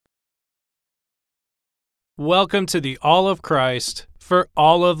Welcome to the All of Christ for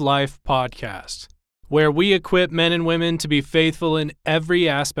All of Life podcast, where we equip men and women to be faithful in every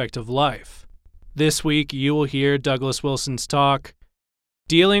aspect of life. This week, you will hear Douglas Wilson's talk,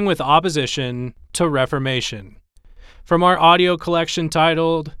 Dealing with Opposition to Reformation, from our audio collection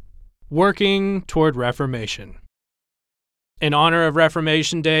titled, Working Toward Reformation. In honor of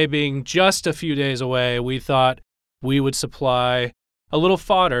Reformation Day being just a few days away, we thought we would supply a little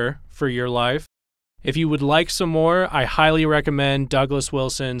fodder for your life. If you would like some more, I highly recommend Douglas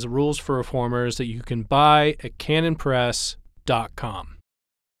Wilson's Rules for Reformers that you can buy at canonpress.com.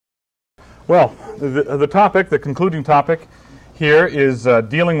 Well, the concluding topic here is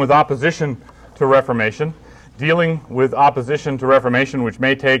dealing with opposition to Reformation. Dealing with opposition to Reformation, which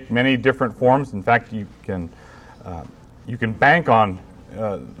may take many different forms. In fact, you can bank on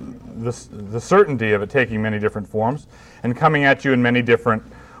the certainty of it taking many different forms and coming at you in many different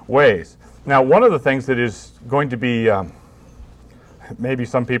ways. Now, one of the things that is going to be, maybe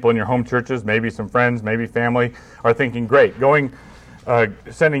some people in your home churches, maybe some friends, maybe family, are thinking, great,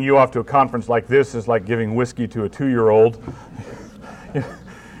 sending you off to a conference like this is like giving whiskey to a 2-year-old.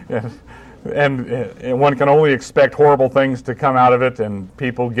 and one can only expect horrible things to come out of it, and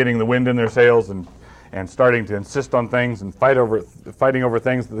people getting the wind in their sails and starting to insist on things and fighting over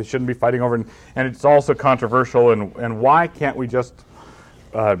things that they shouldn't be fighting over. And it's also controversial, and why can't we just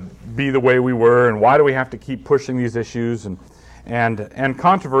be the way we were, and why do we have to keep pushing these issues? And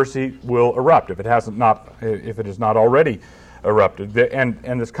controversy will erupt if it has not already erupted.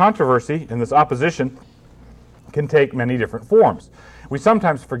 And this controversy and this opposition can take many different forms. We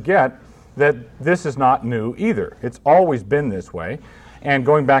sometimes forget that this is not new either. It's always been this way. And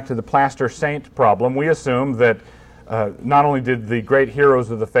going back to the plaster saint problem, we assume that not only did the great heroes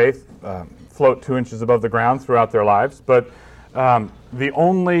of the faith float 2 inches above the ground throughout their lives, but the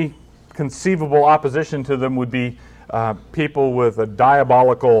only conceivable opposition to them would be people with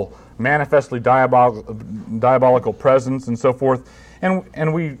a manifestly diabolical presence and so forth.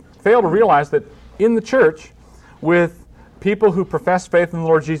 And we fail to realize that in the church, with people who profess faith in the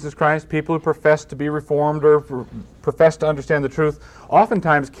Lord Jesus Christ, people who profess to be Reformed or profess to understand the truth,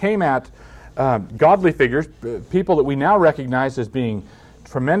 oftentimes came at godly figures, people that we now recognize as being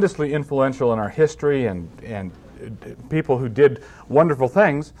tremendously influential in our history and people who did wonderful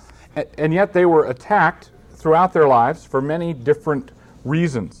things, and yet they were attacked throughout their lives for many different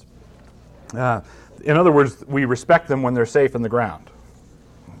reasons. In other words, we respect them when they're safe in the ground.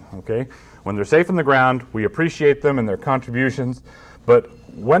 Okay? When they're safe in the ground, we appreciate them and their contributions, but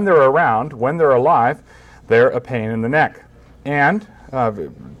when they're around, when they're alive, they're a pain in the neck. And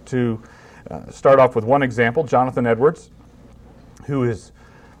to start off with one example, Jonathan Edwards, who is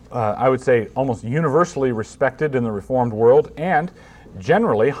I would say almost universally respected in the Reformed world and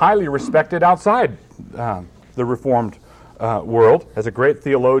generally highly respected outside the Reformed world as a great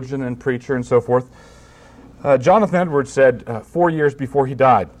theologian and preacher and so forth. Jonathan Edwards said 4 years before he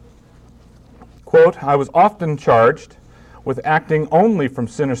died, quote, "I was often charged with acting only from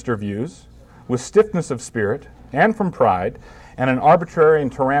sinister views, with stiffness of spirit, and from pride, and an arbitrary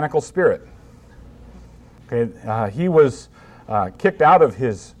and tyrannical spirit." Okay, he was kicked out of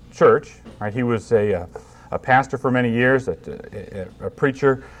his church. Right? He was a pastor for many years, a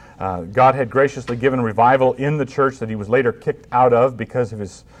preacher. God had graciously given revival in the church that he was later kicked out of because of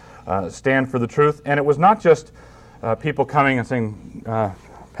his stand for the truth. And it was not just people coming and saying,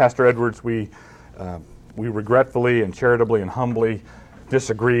 Pastor Edwards, we regretfully and charitably and humbly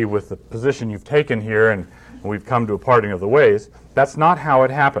disagree with the position you've taken here, and we've come to a parting of the ways. That's not how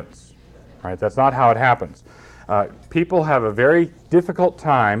it happens. Right? That's not how it happens. People have a very difficult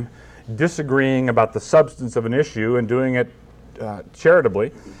time disagreeing about the substance of an issue and doing it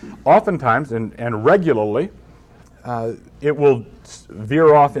charitably. Oftentimes and regularly, it will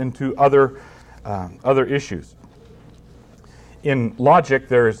veer off into other issues. In logic,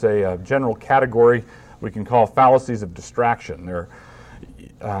 there is a general category we can call fallacies of distraction.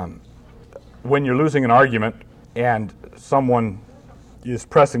 When you're losing an argument and someone is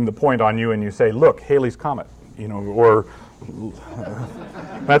pressing the point on you and you say, "Look, Halley's Comet," or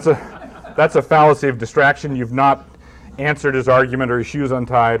that's a fallacy of distraction. You've not answered his argument or his shoes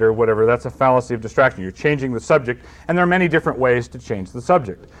untied or whatever. That's a fallacy of distraction. You're changing the subject, and there are many different ways to change the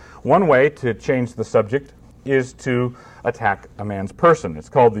subject. One way to change the subject is to attack a man's person. It's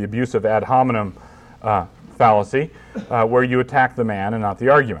called the abusive ad hominem fallacy, where you attack the man and not the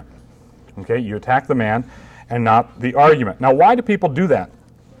argument. Okay, you attack the man and not the argument. Now, why do people do that?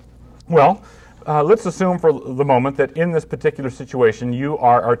 Well, let's assume for the moment that in this particular situation you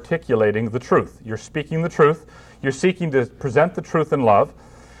are articulating the truth. You're speaking the truth. You're seeking to present the truth in love.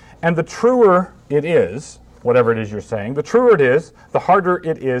 And the truer it is, whatever it is you're saying, the truer it is, the harder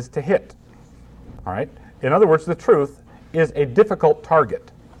it is to hit. All right? In other words, the truth is a difficult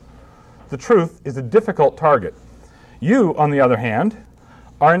target. The truth is a difficult target. You, on the other hand,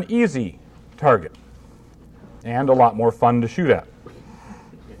 are an easy target and a lot more fun to shoot at.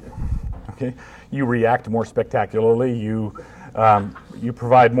 Okay? You react more spectacularly. You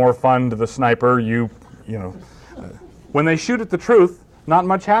provide more fun to the sniper. When they shoot at the truth, not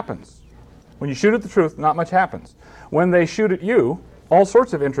much happens. When you shoot at the truth, not much happens. When they shoot at you, all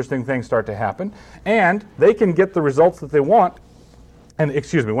sorts of interesting things start to happen, and they can get the results that they want. And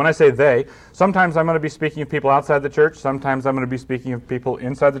excuse me, when I say they, sometimes I'm going to be speaking of people outside the church, sometimes I'm going to be speaking of people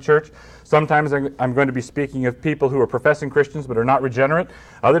inside the church, sometimes I'm going to be speaking of people who are professing Christians but are not regenerate,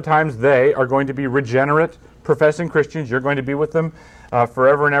 other times they are going to be regenerate professing Christians. You're going to be with them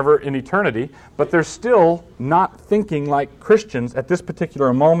forever and ever in eternity, but they're still not thinking like Christians at this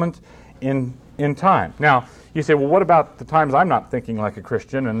particular moment in time. Now, you say, well, what about the times I'm not thinking like a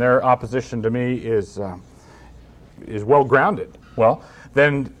Christian and their opposition to me is well-grounded? Well,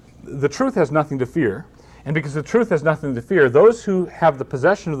 then the truth has nothing to fear. And because the truth has nothing to fear, those who have the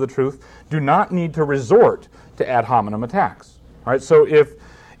possession of the truth do not need to resort to ad hominem attacks. All right? So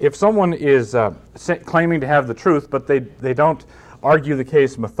if someone is claiming to have the truth, but they don't argue the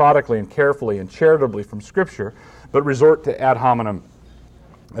case methodically and carefully and charitably from Scripture, but resort to ad hominem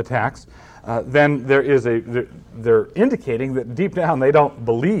attacks, then they're indicating that deep down they don't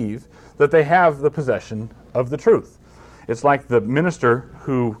believe that they have the possession of the truth. It's like the minister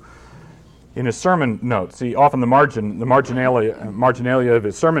who, in his sermon notes, often the marginalia of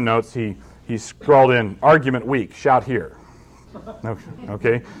his sermon notes, he scrawled in, "Argument weak, shout here."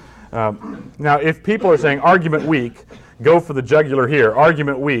 Okay? Now, if people are saying, "Argument weak, go for the jugular here,"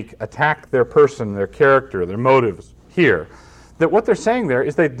 "Argument weak, attack their person, their character, their motives here," that what they're saying there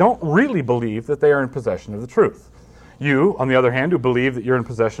is they don't really believe that they are in possession of the truth. You, on the other hand, who believe that you're in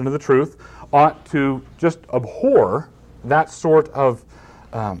possession of the truth, ought to just abhor that sort of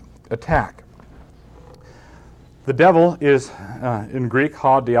attack. The devil is, in Greek,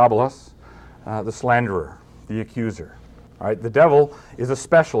 ha diabolos, the slanderer, the accuser. All right? The devil is a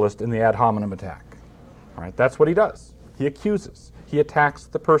specialist in the ad hominem attack. All right? That's what he does. He accuses. He attacks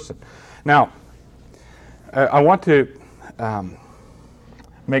the person. Now, I want to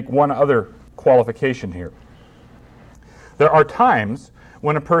make one other qualification here. There are times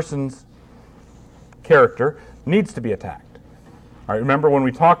when a person's character needs to be attacked. All right, remember when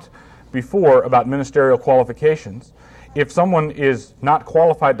we talked before about ministerial qualifications, if someone is not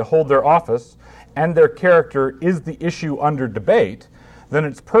qualified to hold their office and their character is the issue under debate, then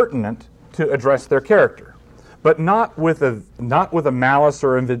it's pertinent to address their character, but not with a malice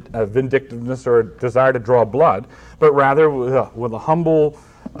or a vindictiveness or a desire to draw blood, but rather with a humble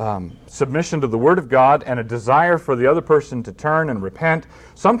submission to the Word of God and a desire for the other person to turn and repent.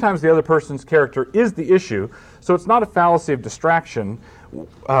 Sometimes the other person's character is the issue, so it's not a fallacy of distraction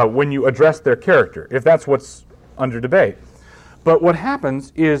when you address their character, if that's what's under debate. But what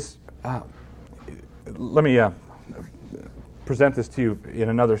happens is, let me present this to you in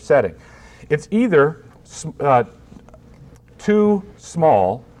another setting. It's either too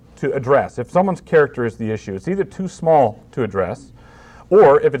small to address. If someone's character is the issue, it's either too small to address,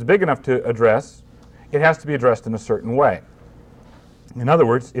 or if it's big enough to address, it has to be addressed in a certain way. In other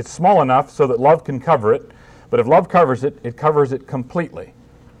words, it's small enough so that love can cover it, but if love covers it, it covers it completely.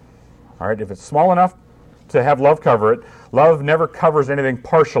 All right, if it's small enough to have love cover it, love never covers anything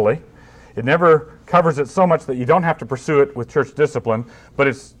partially. It never covers it so much that you don't have to pursue it with church discipline, but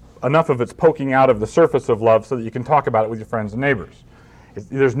it's enough of it's poking out of the surface of love so that you can talk about it with your friends and neighbors.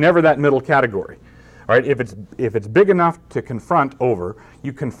 There's never that middle category. All right, if it's big enough to confront over,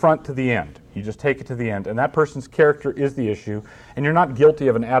 you confront to the end. You just take it to the end, and that person's character is the issue, and you're not guilty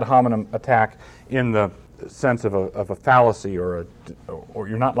of an ad hominem attack in the sense of a fallacy, or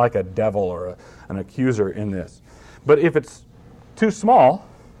you're not like a devil or an accuser in this. But if it's too small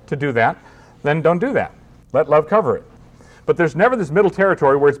to do that, then don't do that. Let love cover it. But there's never this middle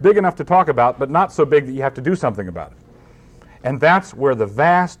territory where it's big enough to talk about, but not so big that you have to do something about it. And that's where the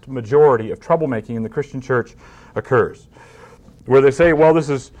vast majority of troublemaking in the Christian church occurs. Where they say, well, this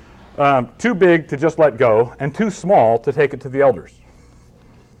is too big to just let go, and too small to take it to the elders.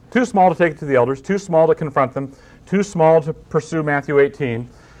 Too small to take it to the elders, too small to confront them, too small to pursue Matthew 18,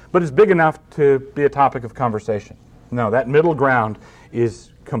 but it's big enough to be a topic of conversation. No, that middle ground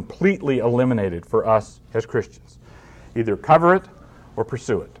is completely eliminated for us as Christians. Either cover it or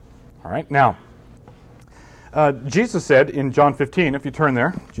pursue it. All right? Now, Jesus said in John 15, if you turn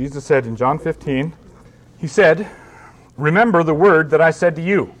there, Jesus said in John 15, he said, "Remember the word that I said to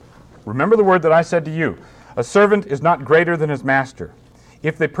you." Remember the word that I said to you. A servant is not greater than his master.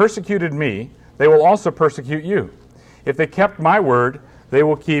 If they persecuted me, they will also persecute you. If they kept my word, they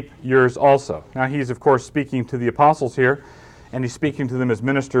will keep yours also. Now he's, of course, speaking to the apostles here, and he's speaking to them as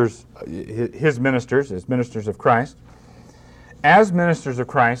ministers, his ministers, as ministers of Christ. As ministers of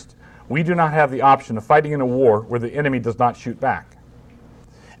Christ, we do not have the option of fighting in a war where the enemy does not shoot back.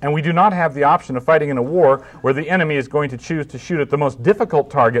 And we do not have the option of fighting in a war where the enemy is going to choose to shoot at the most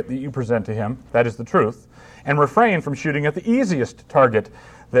difficult target that you present to him, that is the truth, and refrain from shooting at the easiest target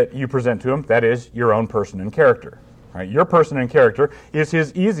that you present to him, that is your own person and character. Right? Your person and character is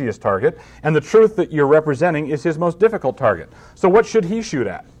his easiest target, and the truth that you're representing is his most difficult target. So what should he shoot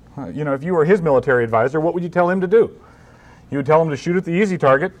at? If you were his military advisor, what would you tell him to do? You would tell him to shoot at the easy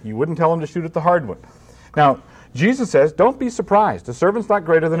target. You wouldn't tell him to shoot at the hard one. Now, Jesus says, don't be surprised. A servant's not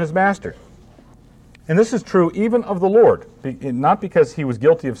greater than his master. And this is true even of the Lord, not because he was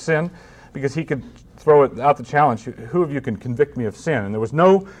guilty of sin, because he could throw it out the challenge, who of you can convict me of sin? And there was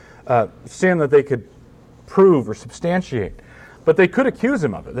no sin that they could prove or substantiate. But they could accuse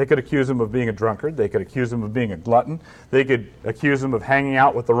him of it. They could accuse him of being a drunkard. They could accuse him of being a glutton. They could accuse him of hanging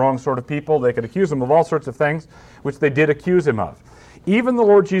out with the wrong sort of people. They could accuse him of all sorts of things, which they did accuse him of. Even the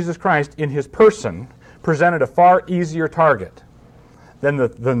Lord Jesus Christ, in his person, presented a far easier target than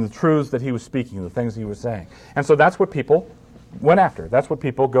the truths that he was speaking, the things he was saying. And so that's what people went after. That's what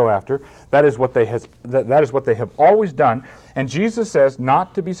people go after. That is what they have always done. And Jesus says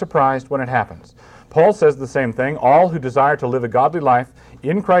not to be surprised when it happens. Paul says the same thing. All who desire to live a godly life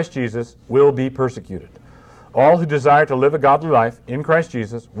in Christ Jesus will be persecuted. All who desire to live a godly life in Christ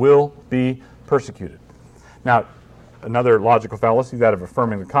Jesus will be persecuted. Now, another logical fallacy, that of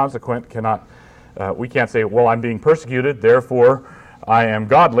affirming the consequent, we can't say, well, I'm being persecuted, therefore I am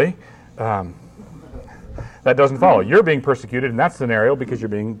godly. That doesn't follow. You're being persecuted in that scenario because you're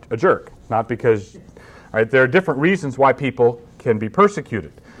being a jerk, not because, there are different reasons why people can be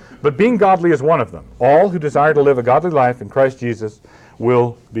persecuted. But being godly is one of them. All who desire to live a godly life in Christ Jesus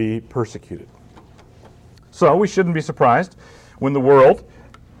will be persecuted. So we shouldn't be surprised when the world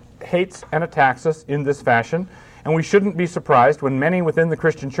hates and attacks us in this fashion, and we shouldn't be surprised when many within the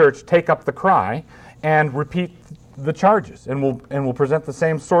Christian church take up the cry and repeat the charges, and will present the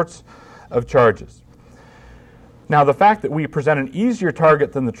same sorts of charges. Now, the fact that we present an easier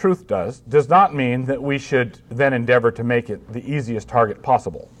target than the truth does not mean that we should then endeavor to make it the easiest target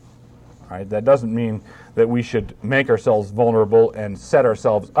possible. Right? That doesn't mean that we should make ourselves vulnerable and set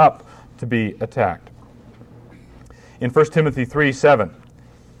ourselves up to be attacked. In 1 Timothy 3:7,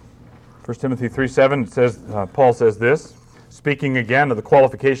 1 Timothy 3:7, it says, Paul says this, speaking again of the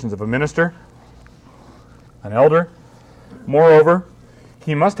qualifications of a minister, an elder. Moreover,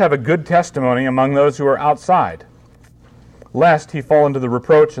 he must have a good testimony among those who are outside, lest he fall into the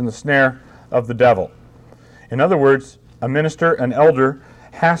reproach and the snare of the devil. In other words, a minister, an elder,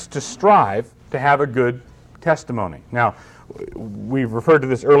 has to strive to have a good testimony. Now, we've referred to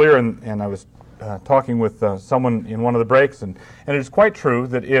this earlier, and I was talking with someone in one of the breaks, and it is quite true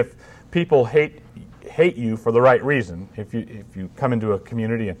that if people hate you for the right reason, if you come into a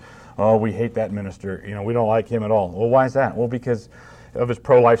community and, oh, we hate that minister, we don't like him at all. Well, why is that? Well, because of his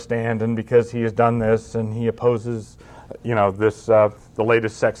pro-life stand, and because he has done this, and he opposes the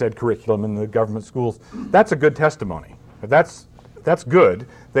latest sex ed curriculum in the government schools. That's a good testimony. That's good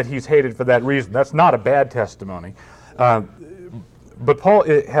that he's hated for that reason. That's not a bad testimony. But Paul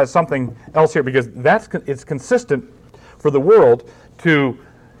has something else here, because it's consistent for the world to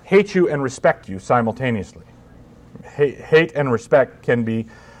hate you and respect you simultaneously. Hate and respect can be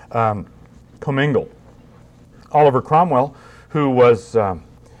commingled. Oliver Cromwell, who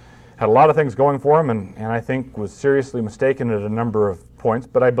had a lot of things going for him, and I think was seriously mistaken at a number of points,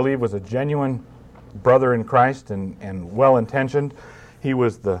 but I believe was a genuine brother in Christ and well-intentioned. He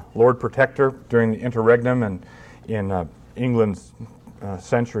was the Lord Protector during the interregnum and in England's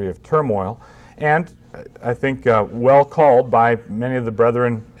century of turmoil, and I think well called by many of the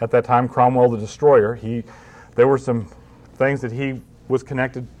brethren at that time, Cromwell the Destroyer. There were some things that he was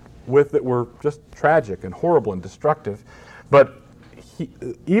connected with that were just tragic and horrible and destructive, but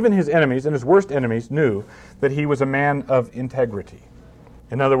even his enemies and his worst enemies knew that he was a man of integrity.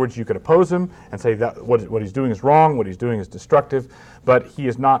 In other words, you could oppose him and say that what he's doing is wrong, what he's doing is destructive, but he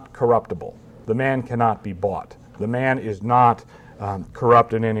is not corruptible. The man cannot be bought. The man is not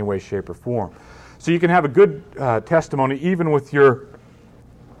corrupt in any way, shape, or form. So you can have a good testimony even with your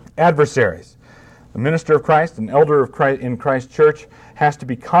adversaries. The minister of Christ, an elder of Christ in Christ's church, has to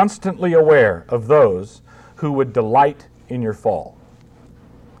be constantly aware of those who would delight in your fall.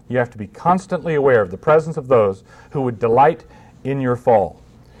 You have to be constantly aware of the presence of those who would delight in your fall.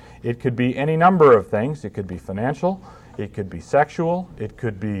 It could be any number of things. It could be financial. It could be sexual. It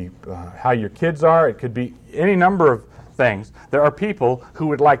could be how your kids are. It could be any number of things. There are people who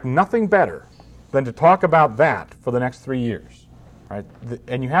would like nothing better than to talk about that for the next 3 years. Right?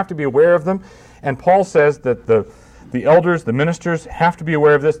 And you have to be aware of them. And Paul says that the elders, the ministers, have to be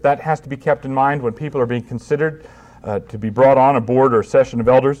aware of this. That has to be kept in mind when people are being considered to be brought on a board or a session of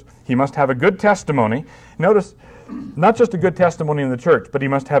elders. He must have a good testimony. Notice, not just a good testimony in the church, but he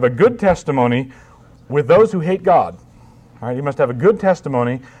must have a good testimony with those who hate God. All right? He must have a good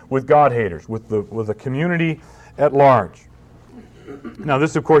testimony with God haters, with the community at large. Now,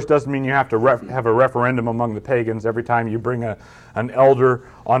 this, of course, doesn't mean you have to have a referendum among the pagans every time you bring an elder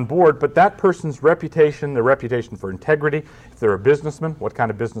on board, but that person's reputation, their reputation for integrity, if they're a businessman, what kind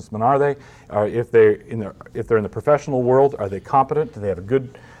of businessman are they? If they're in the professional world, are they competent? Do they have a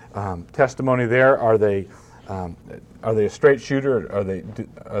good testimony there? Are they a straight shooter? Are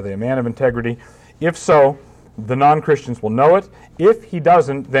they a man of integrity? If so, the non-Christians will know it. If he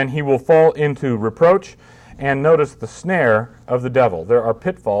doesn't, then he will fall into reproach. And notice the snare of the devil. There are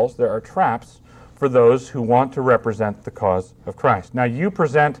pitfalls, there are traps for those who want to represent the cause of Christ. Now, you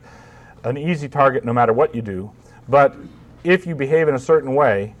present an easy target no matter what you do, but if you behave in a certain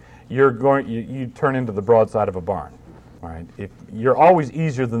way, you turn into the broadside of a barn. All right? You're always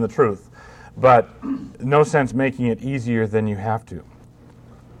easier than the truth, but no sense making it easier than you have to.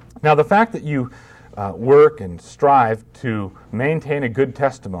 Now, the fact that you work and strive to maintain a good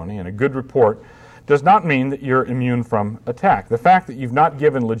testimony and a good report does not mean that you're immune from attack. The fact that you've not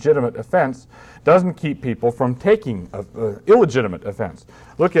given legitimate offense doesn't keep people from taking illegitimate offense.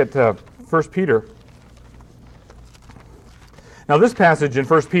 Look at 1 Peter. Now, this passage in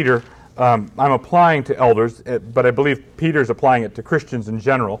 1 Peter, I'm applying to elders, but I believe Peter's applying it to Christians in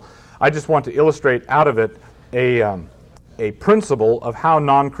general. I just want to illustrate out of it a principle of how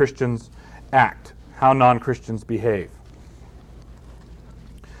non-Christians act, how non-Christians behave.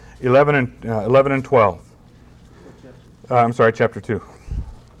 11 and 12. I'm sorry, chapter 2.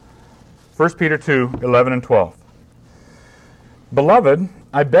 1 Peter 2, 11 and 12. Beloved,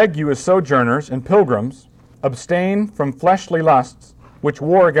 I beg you as sojourners and pilgrims, abstain from fleshly lusts which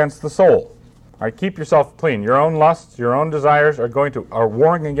war against the soul. All right, keep yourself clean. Your own lusts, your own desires are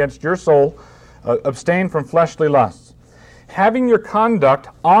warring against your soul. Abstain from fleshly lusts. Having your conduct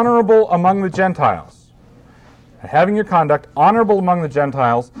honorable among the Gentiles. Having your conduct honorable among the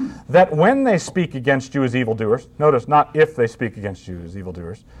Gentiles, that when they speak against you as evildoers, notice not if they speak against you as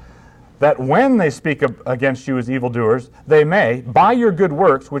evildoers, that when they speak against you as evildoers, they may, by your good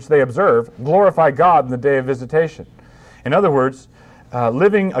works which they observe, glorify God in the day of visitation. In other words,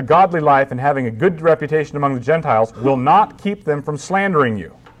 living a godly life and having a good reputation among the Gentiles will not keep them from slandering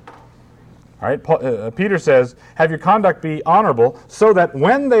you. All right, Peter says, have your conduct be honorable, so that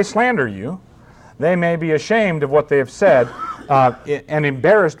when they slander you, they may be ashamed of what they have said and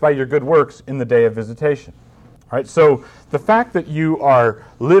embarrassed by your good works in the day of visitation. All right, so the fact that you are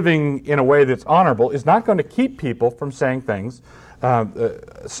living in a way that's honorable is not going to keep people from saying things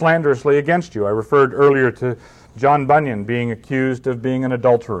slanderously against you. I referred earlier to John Bunyan being accused of being an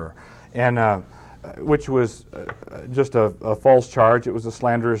adulterer, and which was just a false charge. It was a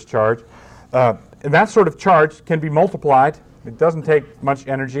slanderous charge. And that sort of charge can be multiplied. It doesn't take much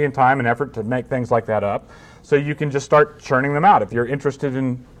energy and time and effort to make things like that up. So you can just start churning them out if you're interested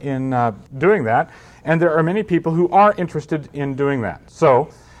in doing that. And there are many people who are interested in doing that. So,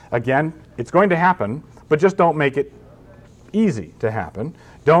 again, it's going to happen, but just don't make it easy to happen.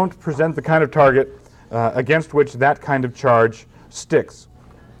 Don't present the kind of target against which that kind of charge sticks.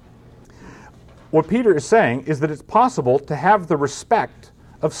 What Peter is saying is that it's possible to have the respect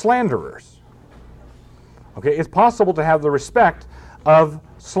of slanderers. Okay, it's possible to have the respect of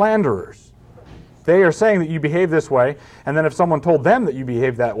slanderers. They are saying that you behave this way, and then if someone told them that you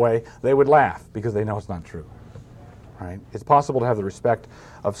behave that way, they would laugh because they know it's not true. Right? It's possible to have the respect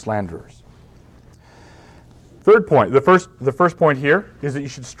of slanderers. Third point, the first point here is that you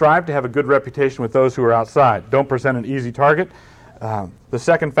should strive to have a good reputation with those who are outside. Don't present an easy target. The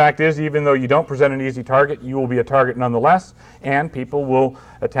second fact is, even though you don't present an easy target, you will be a target nonetheless, and people will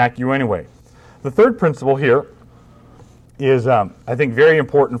attack you anyway. The third principle here is, I think, very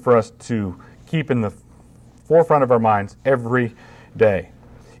important for us to keep in the forefront of our minds every day.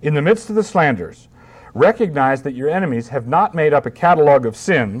 In the midst of the slanders, recognize that your enemies have not made up a catalog of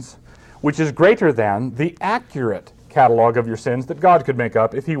sins which is greater than the accurate catalog of your sins that God could make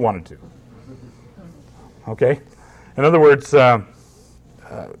up if He wanted to. Okay? In other words,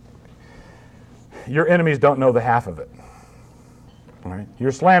 your enemies don't know the half of it. All right?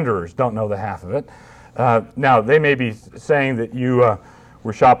 Your slanderers don't know the half of it. Now, they may be saying that you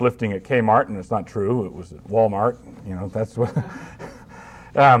we're shoplifting at Kmart, and it's not true. It was at Walmart. You know, that's what.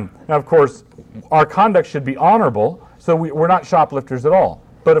 Now, of course, our conduct should be honorable, so we're not shoplifters at all.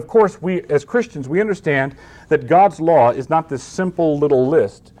 But of course, we as Christians, we understand that God's law is not this simple little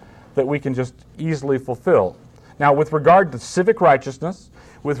list that we can just easily fulfill. Now, with regard to civic righteousness,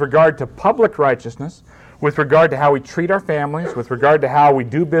 with regard to public righteousness, with regard to how we treat our families, with regard to how we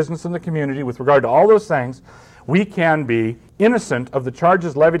do business in the community, with regard to all those things, we can be innocent of the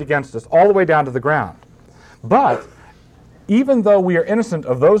charges levied against us all the way down to the ground. But even though we are innocent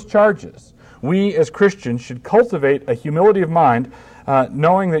of those charges, we as Christians should cultivate a humility of mind,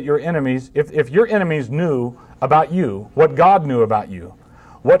 knowing that your enemies, if your enemies knew about you what God knew about you,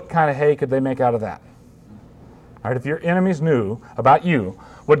 what kind of hay could they make out of that? All right, if your enemies knew about you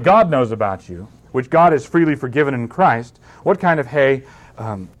what God knows about you, which God has freely forgiven in Christ, what kind of hay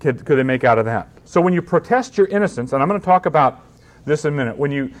could they make out of that? So when you protest your innocence, and I'm going to talk about this in a minute,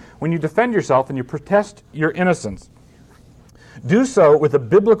 when you defend yourself and you protest your innocence, do so with a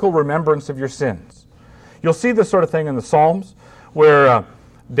biblical remembrance of your sins. You'll see this sort of thing in the Psalms, where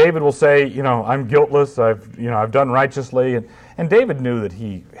David will say, you know, I'm guiltless, I've done righteously, and David knew that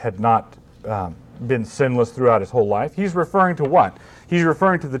he had not been sinless throughout his whole life. He's referring to what? He's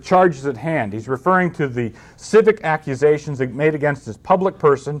referring to the charges at hand. He's referring to the civic accusations made against his public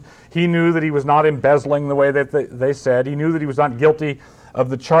person. He knew that he was not embezzling the way that they said. He knew that he was not guilty of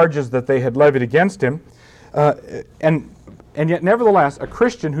the charges that they had levied against him. And yet, nevertheless, a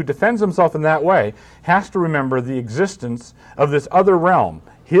Christian who defends himself in that way has to remember the existence of this other realm,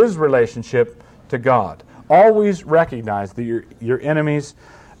 his relationship to God. Always recognize that your enemies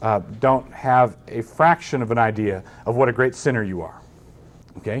don't have a fraction of an idea of what a great sinner you are.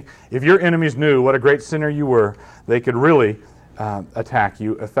 Okay? If your enemies knew what a great sinner you were, they could really attack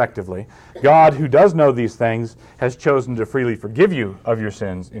you effectively. God, who does know these things, has chosen to freely forgive you of your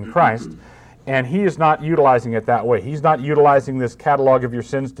sins in Christ, and He is not utilizing it that way. He's not utilizing this catalog of your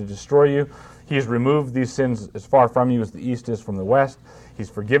sins to destroy you. He's removed these sins as far from you as the east is from the west. He's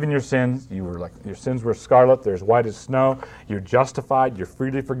forgiven your sins. Your sins were scarlet. They're as white as snow. You're justified. You're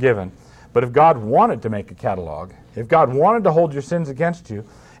freely forgiven. But if God wanted to make a catalog, if God wanted to hold your sins against you,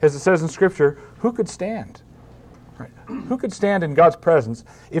 as it says in Scripture, who could stand? Right? Who could stand in God's presence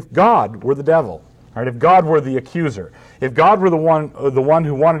if God were the devil? Right? If God were the accuser, if God were the one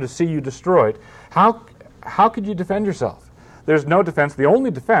who wanted to see you destroyed, how could you defend yourself? There's no defense. The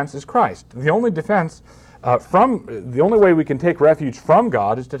only defense is Christ. The only defense the only way we can take refuge from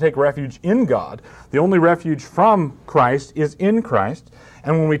God is to take refuge in God. The only refuge from Christ is in Christ.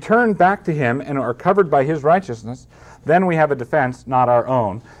 And when we turn back to Him and are covered by His righteousness, then we have a defense not our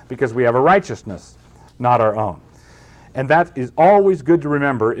own, because we have a righteousness not our own. And that is always good to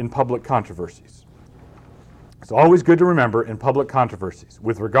remember in public controversies. It's always good to remember in public controversies.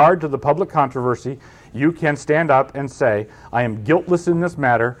 With regard to the public controversy, you can stand up and say, I am guiltless in this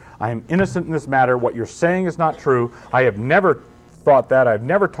matter. I am innocent in this matter. What you're saying is not true. I have never thought that. I've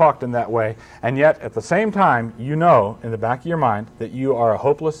never talked in that way. And yet, at the same time, you know in the back of your mind that you are a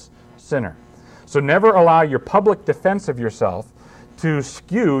hopeless sinner. So never allow your public defense of yourself to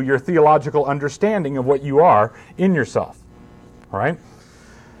skew your theological understanding of what you are in yourself. All right?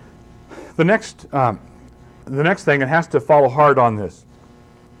 The next thing, it has to follow hard on this.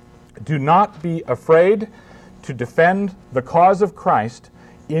 Do not be afraid to defend the cause of Christ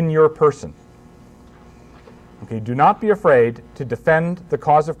in your person. Okay, do not be afraid to defend the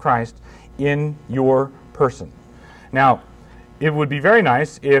cause of Christ in your person. Now, it would be very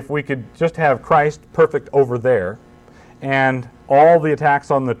nice if we could just have Christ perfect over there, and all the attacks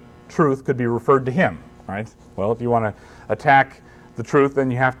on the truth could be referred to Him, right? Well, if you want to attack the truth, then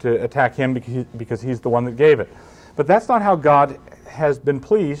you have to attack Him because He's the one that gave it. But that's not how God has been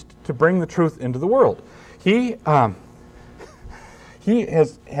pleased to bring the truth into the world. He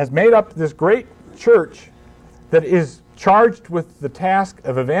has made up this great church that is charged with the task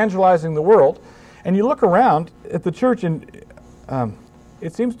of evangelizing the world. And you look around at the church, and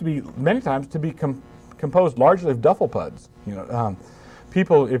it seems to be, many times, to be composed largely of duffel puds. You know,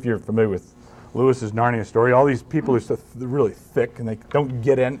 people, if you're familiar with Lewis's Narnia story, all these people are really thick, and they don't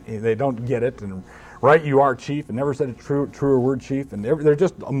get it, and right you are, chief, and never said a truer word, chief, and they're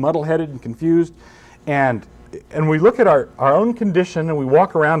just muddle-headed and confused. And we look at our own condition, and we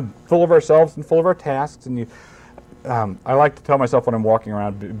walk around full of ourselves and full of our tasks. And I like to tell myself when I'm walking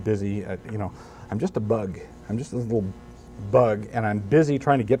around busy, I'm just a bug. I'm just a little bug, and I'm busy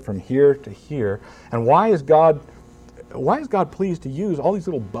trying to get from here to here. And why is God pleased to use all these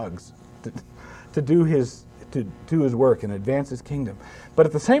little bugs to do His work and advance His kingdom? But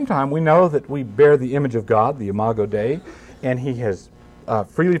at the same time, we know that we bear the image of God, the Imago Dei, and He has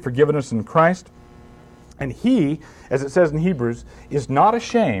freely forgiven us in Christ. And he, as it says in Hebrews, is not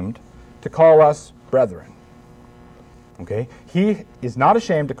ashamed to call us brethren. Okay? He is not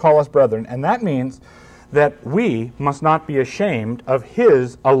ashamed to call us brethren, and that means that we must not be ashamed of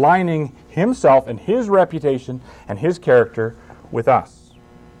his aligning himself and his reputation and his character with us.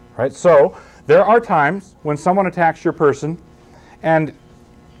 Right? So, there are times when someone attacks your person, and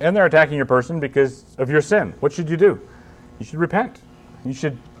they're attacking your person because of your sin. What should you do? You should repent. You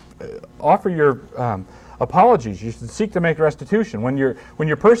should offer your apologies. You should seek to make restitution. When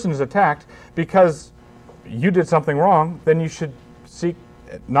your person is attacked because you did something wrong, then you should seek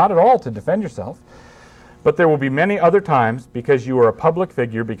not at all to defend yourself. But there will be many other times, because you are a public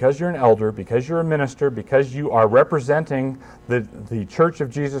figure, because you're an elder, because you're a minister, because you are representing the Church of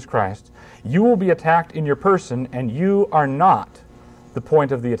Jesus Christ, you will be attacked in your person, and you are not the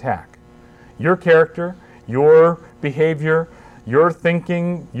point of the attack. Your character, your behavior, your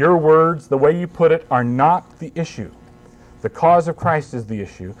thinking, your words, the way you put it, are not the issue. The cause of Christ is the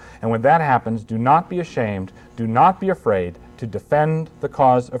issue, and when that happens, do not be ashamed, do not be afraid to defend the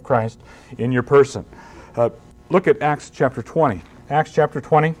cause of Christ in your person. Look at Acts chapter 20. Acts chapter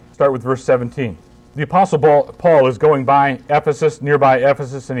 20, start with verse 17. The Apostle Paul is going by Ephesus, nearby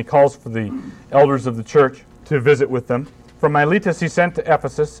Ephesus, and he calls for the elders of the church to visit with them. From Miletus he sent to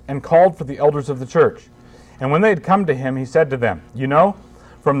Ephesus and called for the elders of the church. And when they had come to him, he said to them, "You know,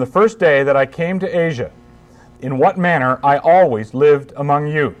 from the first day that I came to Asia, in what manner I always lived among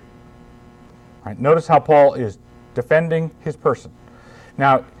you." Right, notice how Paul is defending his person.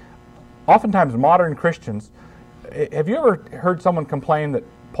 Now, oftentimes modern Christians, have you ever heard someone complain that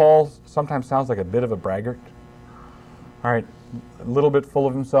Paul sometimes sounds like a bit of a braggart? All right, a little bit full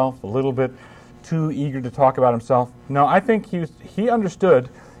of himself, a little bit too eager to talk about himself. No, I think he understood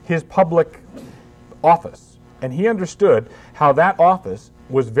his public office, and he understood how that office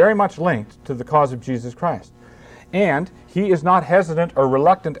was very much linked to the cause of Jesus Christ. And he is not hesitant or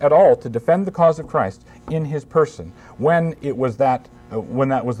reluctant at all to defend the cause of Christ in his person when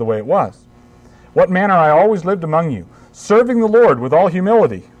that was the way it was. "What manner I always lived among you, serving the Lord with all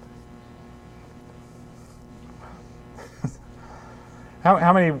humility."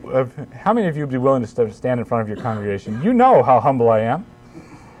 How many of you would be willing to stand in front of your congregation? You know how humble I am.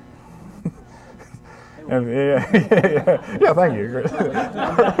 Yeah, thank you.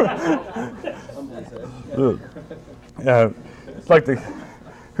 It's like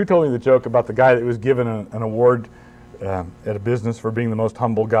who told me the joke about the guy that was given an award at a business for being the most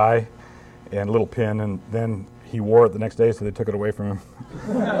humble guy, and a little pin, and then he wore it the next day, so they took it away from him.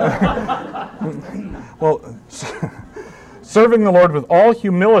 Well, serving the Lord with all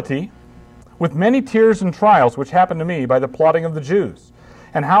humility, with many tears and trials which happened to me by the plotting of the Jews,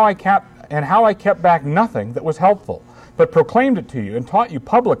 and how I kept back nothing that was helpful, but proclaimed it to you and taught you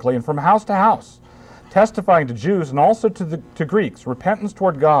publicly and from house to house, testifying to Jews and also to Greeks repentance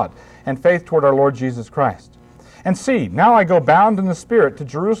toward God and faith toward our Lord Jesus Christ. And see, now I go bound in the Spirit to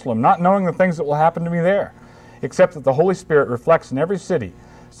Jerusalem, not knowing the things that will happen to me there, except that the Holy Spirit reflects in every city,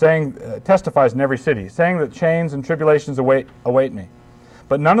 testifies in every city, saying that chains and tribulations await me.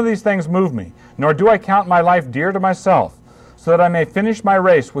 But none of these things move me, nor do I count my life dear to myself, so that I may finish my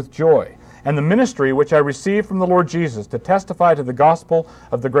race with joy, and the ministry which I received from the Lord Jesus to testify to the gospel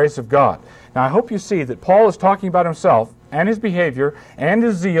of the grace of God. Now I hope you see that Paul is talking about himself and his behavior and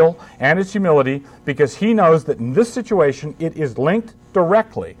his zeal and his humility, because he knows that in this situation it is linked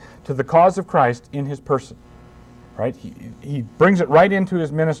directly to the cause of Christ in his person. Right? He brings it right into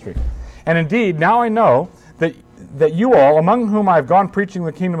his ministry. And indeed, now I know that you all, among whom I have gone preaching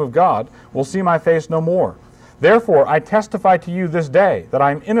the kingdom of God, will see my face no more. Therefore, I testify to you this day that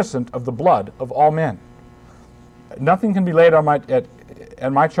I am innocent of the blood of all men. Nothing can be laid on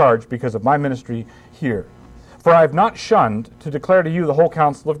my charge because of my ministry here. For I have not shunned to declare to you the whole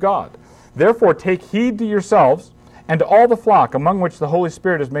counsel of God. Therefore, take heed to yourselves and to all the flock among which the Holy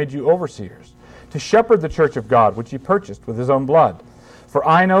Spirit has made you overseers, to shepherd the church of God, which he purchased with his own blood. For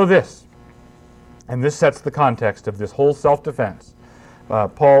I know this, and this sets the context of this whole self-defense.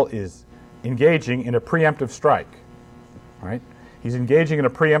 Paul is engaging in a preemptive strike. Right? He's engaging in a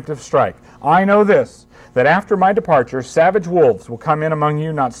preemptive strike. I know this, that after my departure, savage wolves will come in among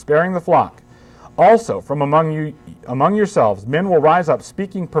you, not sparing the flock. Also, from among yourselves, men will rise up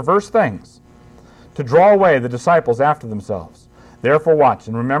speaking perverse things, to draw away the disciples after themselves. Therefore watch,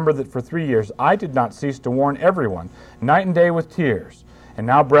 and remember that for 3 years I did not cease to warn everyone, night and day with tears. And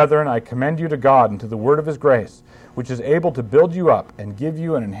now, brethren, I commend you to God and to the word of his grace, which is able to build you up and give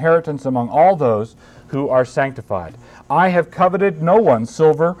you an inheritance among all those who are sanctified. I have coveted no one's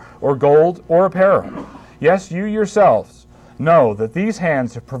silver or gold or apparel. Yes, you yourselves Know that these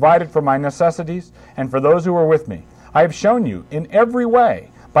hands have provided for my necessities and for those who are with me. I have shown you in every way,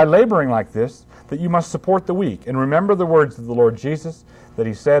 by laboring like this, that you must support the weak. And remember the words of the Lord Jesus, that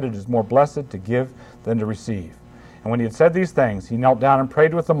he said, it is more blessed to give than to receive. And when he had said these things, he knelt down and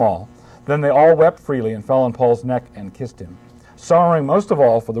prayed with them all. Then they all wept freely and fell on Paul's neck and kissed him, sorrowing most of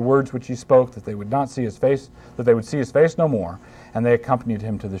all for the words which he spoke, that they would not see his face, that they would see his face no more. And they accompanied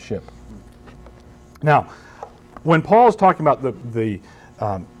him to the ship. Now, when Paul is talking about the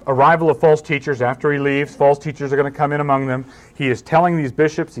arrival of false teachers after he leaves, false teachers are going to come in among them. He is telling these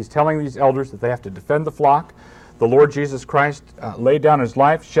bishops, he's telling these elders that they have to defend the flock. The Lord Jesus Christ laid down his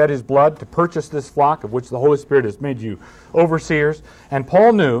life, shed his blood to purchase this flock, of which the Holy Spirit has made you overseers. And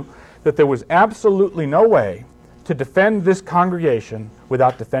Paul knew that there was absolutely no way to defend this congregation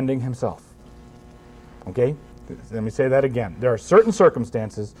without defending himself. Okay? Let me say that again. There are certain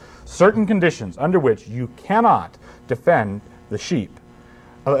circumstances, certain conditions under which you cannot defend the sheep.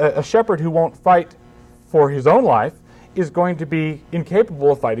 A shepherd who won't fight for his own life is going to be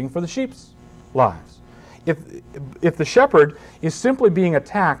incapable of fighting for the sheep's lives. If the shepherd is simply being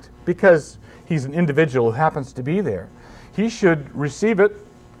attacked because he's an individual who happens to be there, he should receive it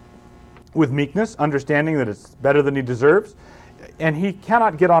with meekness, understanding that it's better than he deserves. And he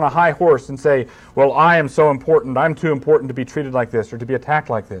cannot get on a high horse and say, well, I am so important, I'm too important to be treated like this or to be attacked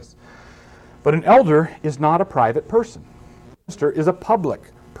like this. But an elder is not a private person. A minister is a public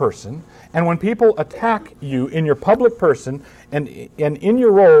person. And when people attack you in your public person and in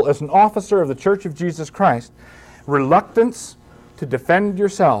your role as an officer of the Church of Jesus Christ, reluctance to defend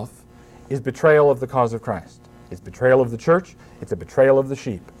yourself is betrayal of the cause of Christ. It's betrayal of the church. It's a betrayal of the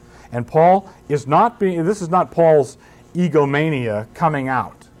sheep. And Paul is not being, this is not Paul's egomania coming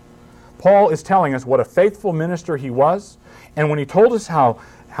out. Paul is telling us what a faithful minister he was, and when he told us how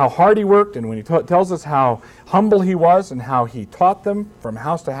hard he worked, and when he tells us how humble he was, and how he taught them from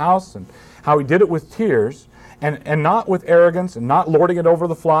house to house, and how he did it with tears, and not with arrogance, and not lording it over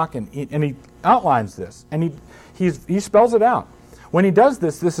the flock, and he outlines this, and he spells it out. When he does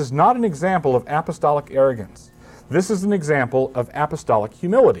this, this is not an example of apostolic arrogance. This is an example of apostolic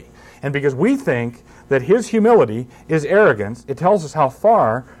humility. And because we think that his humility is arrogance, it tells us how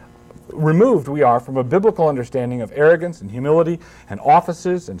far removed we are from a biblical understanding of arrogance and humility and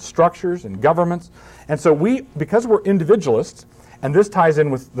offices and structures and governments. And so because we're individualists, and this ties in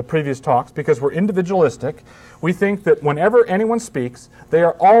with the previous talks, because we're individualistic, we think that whenever anyone speaks, they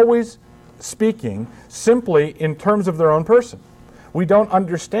are always speaking simply in terms of their own person. We don't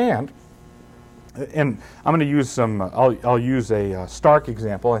understand. And I'm going to use I'll use a stark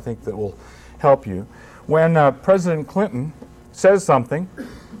example, I think, that will help you. When President Clinton says something,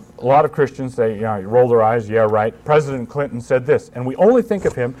 a lot of Christians say, roll their eyes, yeah, right. President Clinton said this. And we only think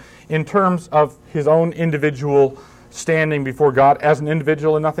of him in terms of his own individual standing before God as an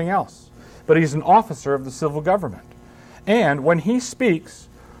individual and nothing else. But he's an officer of the civil government. And when he speaks,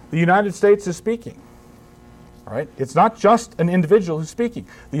 the United States is speaking. All right? It's not just an individual who's speaking.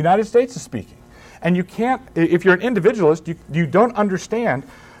 The United States is speaking. And you can't, if you're an individualist, you don't understand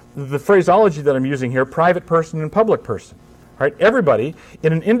the phraseology that I'm using here, private person and public person. Right? Everybody,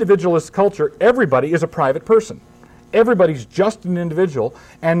 in an individualist culture, everybody is a private person. Everybody's just an individual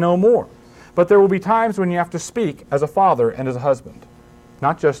and no more. But there will be times when you have to speak as a father and as a husband.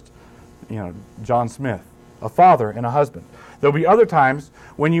 Not just, John Smith, a father and a husband. There'll be other times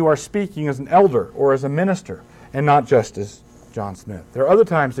when you are speaking as an elder or as a minister and not just as John Smith. There are other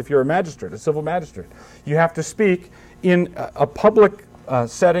times, if you're a magistrate, a civil magistrate, you have to speak in a public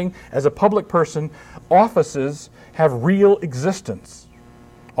setting as a public person. Offices have real existence.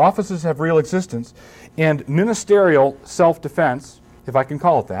 Offices have real existence, and ministerial self-defense, if I can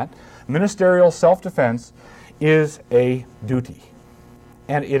call it that, ministerial self-defense is a duty.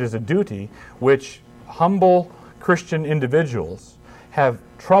 And it is a duty which humble Christian individuals have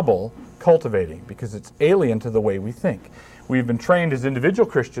trouble cultivating because it's alien to the way we think. We've been trained as individual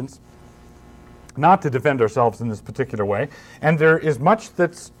Christians not to defend ourselves in this particular way, and there is much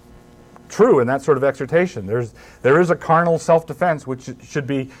that's true in that sort of exhortation. There is a carnal self-defense which should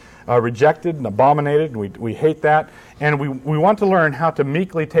be rejected and abominated, and we hate that, and we want to learn how to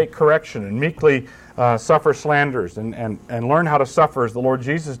meekly take correction and meekly suffer slanders and learn how to suffer as the Lord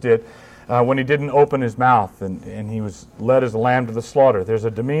Jesus did when he didn't open his mouth and he was led as a lamb to the slaughter. There's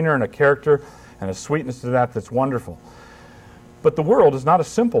a demeanor and a character and a sweetness to that that's wonderful. But the world is not a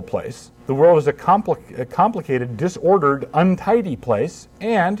simple place. The world is a complicated, disordered, untidy place,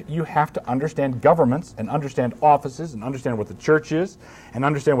 and you have to understand governments and understand offices and understand what the church is and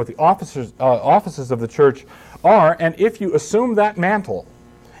understand what the offices of the church are. And if you assume that mantle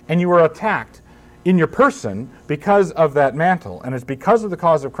and you are attacked in your person because of that mantle, and it's because of the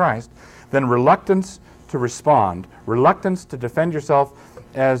cause of Christ, then reluctance to respond, reluctance to defend yourself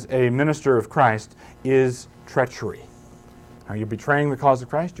as a minister of Christ is treachery. Now, you're betraying the cause of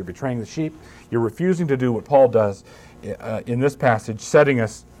Christ, you're betraying the sheep, you're refusing to do what Paul does in this passage, setting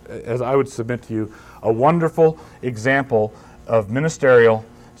us, as I would submit to you, a wonderful example of ministerial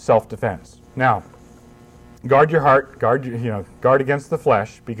self-defense. Now, guard your heart, guard against the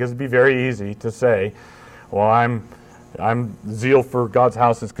flesh, because it'd be very easy to say, well, I'm zeal for God's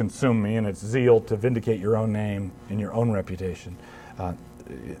house has consumed me, and it's zeal to vindicate your own name and your own reputation.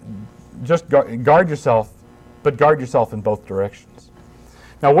 Just guard yourself, but guard yourself in both directions.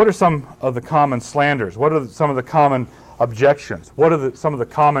 Now, what are some of the common slanders? What are some of the common objections? What are some of the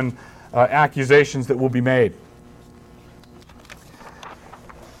common accusations that will be made?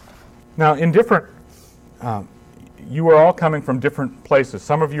 Now, in different, you are all coming from different places.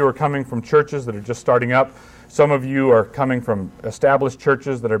 Some of you are coming from churches that are just starting up. Some of you are coming from established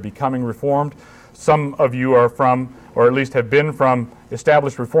churches that are becoming Reformed. Some of you are from, or at least have been from,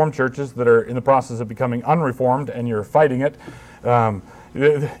 established Reformed churches that are in the process of becoming unreformed, and you're fighting it. There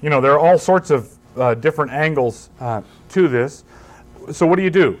are all sorts of different angles to this. So what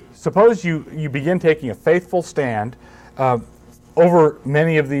do? Suppose you begin taking a faithful stand over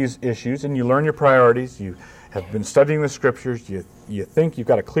many of these issues, and you learn your priorities. You have been studying the Scriptures. You think you've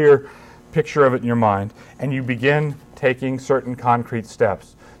got a clear picture of it in your mind, and you begin taking certain concrete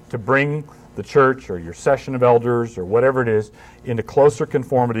steps to bring the church or your session of elders or whatever it is into closer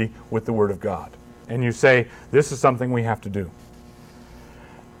conformity with the Word of God. And you say, this is something we have to do.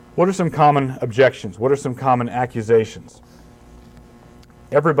 What are some common objections? What are some common accusations?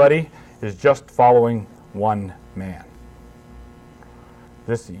 Everybody is just following one man.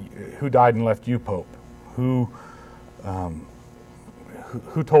 Who died and left you Pope? Who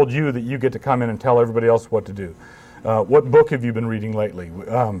told you that you get to come in and tell everybody else what to do? What book have you been reading lately?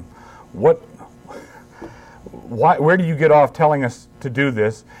 Where do you get off telling us to do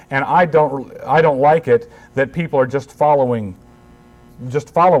this? And I don't like it that people are just following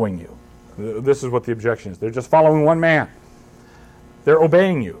you. This is what the objection is. They're just following one man. They're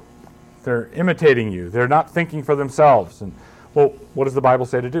obeying you. They're imitating you. They're not thinking for themselves. And well, what does the Bible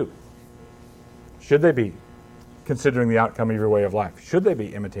say to do? Should they be considering the outcome of your way of life? Should they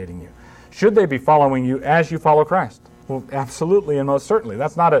be imitating you? Should they be following you as you follow Christ? Well, absolutely and most certainly.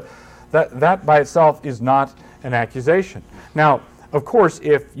 That by itself is not an accusation. Now, of course,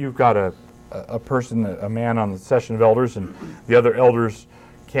 if you've got a person, a man on the session of elders, and the other elders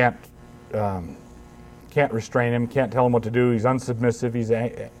can't restrain him, can't tell him what to do, he's unsubmissive, he's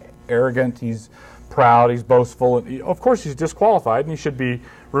arrogant, he's proud, he's boastful, of course he's disqualified and he should be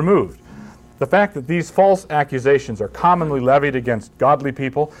removed. The fact that these false accusations are commonly levied against godly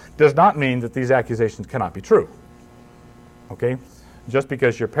people does not mean that these accusations cannot be true. Okay? Just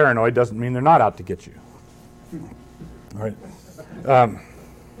because you're paranoid doesn't mean they're not out to get you. All right?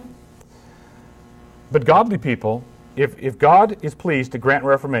 But godly people, if God is pleased to grant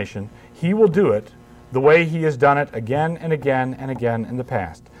Reformation, He will do it the way He has done it again and again and again in the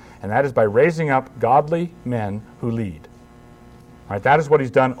past. And that is by raising up godly men who lead. All right, that is what He's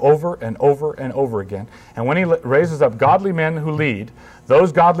done over and over and over again. And when He raises up godly men who lead,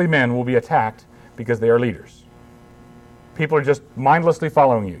 those godly men will be attacked because they are leaders. People are just mindlessly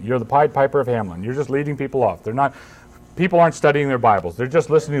following you. You're the Pied Piper of Hamelin. You're just leading people off. People aren't studying their Bibles. They're just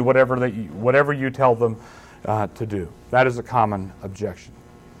listening to whatever you tell them to do. That is a common objection.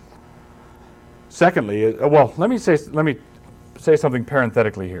 Secondly, let me say something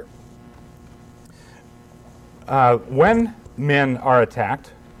parenthetically here. When men are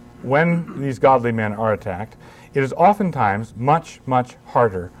attacked, when these godly men are attacked, it is oftentimes much, much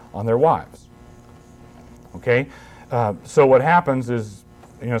harder on their wives. Okay? So what happens is,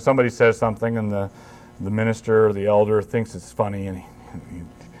 somebody says something and the minister or the elder thinks it's funny and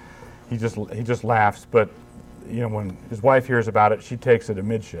he just laughs, but when his wife hears about it, she takes it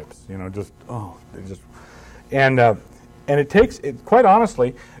amidships. And it takes it, quite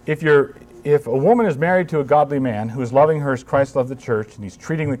honestly, if a woman is married to a godly man who is loving her as Christ loved the church, and he's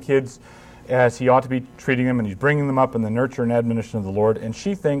treating the kids as he ought to be treating them, and he's bringing them up in the nurture and admonition of the Lord, and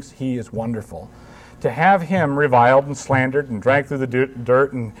she thinks he is wonderful, to have him reviled and slandered and dragged through the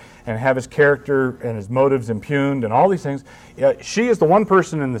dirt and have his character and his motives impugned and all these things, she is the one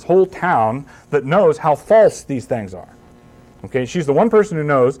person in this whole town that knows how false these things are. Okay, she's the one person who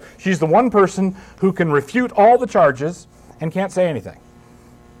knows. She's the one person who can refute all the charges and can't say anything.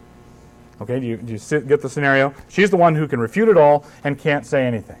 Okay, do you get the scenario? She's the one who can refute it all and can't say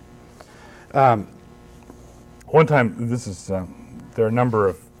anything. One time, there are a number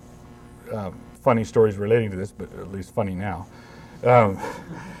of funny stories relating to this, but at least funny now.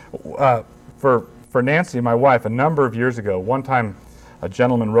 For Nancy, my wife, a number of years ago, one time a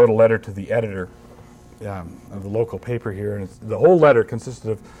gentleman wrote a letter to the editor of the local paper here, and the whole letter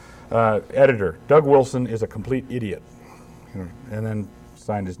consisted of editor, Doug Wilson is a complete idiot, and then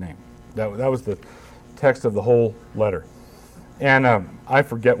signed his name. That was the text of the whole letter. And I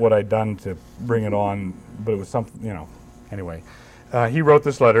forget what I'd done to bring it on, but it was something, anyway. He wrote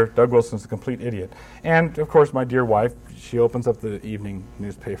this letter, Doug Wilson's a complete idiot. And, of course, my dear wife, she opens up the evening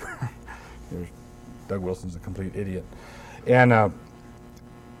newspaper. There's Doug Wilson's a complete idiot. And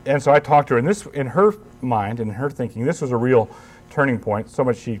so I talked to her, and this, in her mind, in her thinking, this was a real turning point, so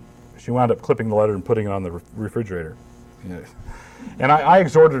much she wound up clipping the letter and putting it on the refrigerator. And I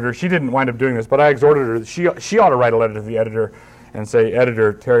exhorted her, she didn't wind up doing this, but I exhorted her that she ought to write a letter to the editor and say,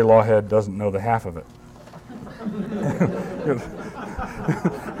 editor, Terry Lawhead doesn't know the half of it.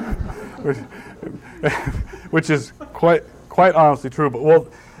 Which is quite honestly true.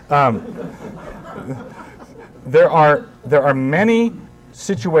 But there are many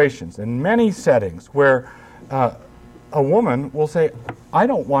situations and many settings where a woman will say, I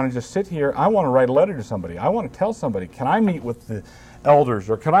don't want to just sit here. I want to write a letter to somebody. I want to tell somebody. Can I meet with the elders,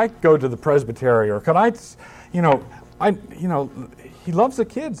 or can I go to the presbytery, or can I, he loves the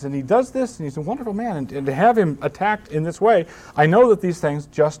kids and he does this and he's a wonderful man, and to have him attacked in this way, I know that these things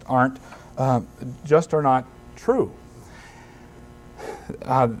just are not true.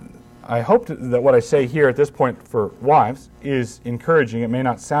 I hope that what I say here at this point for wives is encouraging. It may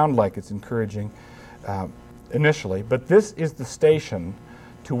not sound like it's encouraging initially, but this is the station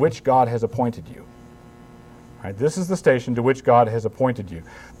to which God has appointed you. Right? This is the station to which God has appointed you.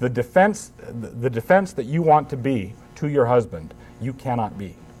 The defense that you want to be to your husband, you cannot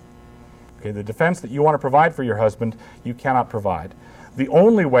be. Okay, the defense that you want to provide for your husband, you cannot provide. The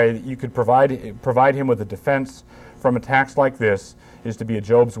only way that you could provide him with a defense from attacks like this is to be a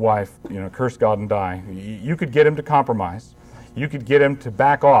Job's wife, curse God and die. You could get him to compromise. You could get him to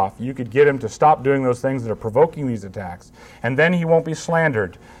back off. You could get him to stop doing those things that are provoking these attacks. And then he won't be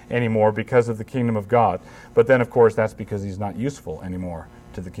slandered anymore because of the kingdom of God. But then, of course, that's because he's not useful anymore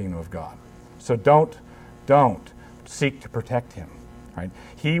to the kingdom of God. So don't seek to protect him. Right?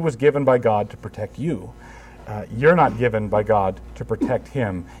 He was given by God to protect you. You're not given by God to protect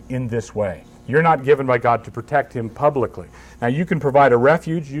him in this way. You're not given by God to protect him publicly. Now, you can provide a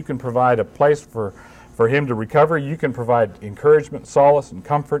refuge. You can provide a place for him to recover. You can provide encouragement, solace, and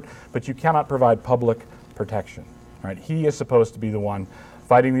comfort, but you cannot provide public protection. Right? He is supposed to be the one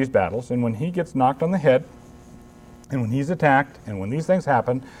fighting these battles, and when he gets knocked on the head, and when he's attacked, and when these things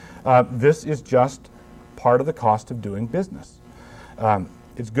happen, this is just part of the cost of doing business.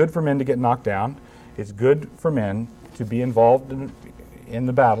 It's good for men to get knocked down. It's good for men to be involved in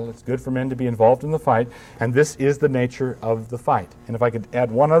the battle. It's good for men to be involved in the fight, and this is the nature of the fight. And if I could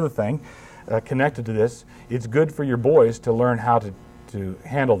add one other thing connected to this, it's good for your boys to learn how to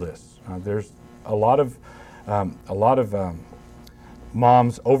handle this. There's a lot of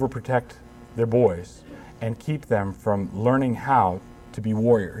moms overprotect their boys and keep them from learning how to be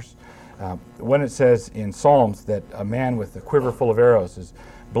warriors. When it says in Psalms that a man with a quiver full of arrows is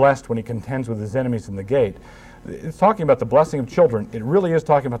blessed when he contends with his enemies in the gate, it's talking about the blessing of children. It really is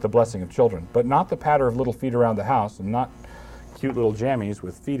talking about the blessing of children, but not the patter of little feet around the house, and not cute little jammies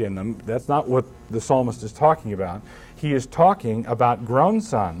with feet in them. That's not what the psalmist is talking about. He is talking about grown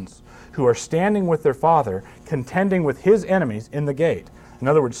sons who are standing with their father, contending with his enemies in the gate. In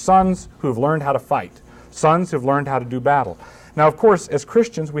other words, sons who have learned how to fight, sons who have learned how to do battle. Now, of course, as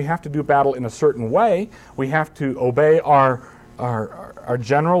Christians, we have to do battle in a certain way. We have to obey our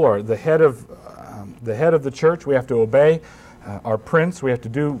general, or the head of the church. We have to obey our prince. We have to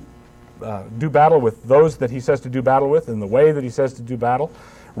do battle with those that he says to do battle with in the way that he says to do battle.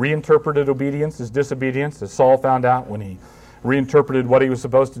 Reinterpreted obedience is disobedience, as Saul found out when he reinterpreted what he was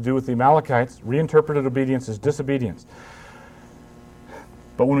supposed to do with the Amalekites. Reinterpreted obedience is disobedience.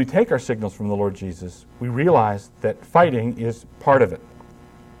 But when we take our signals from the Lord Jesus, we realize that fighting is part of it.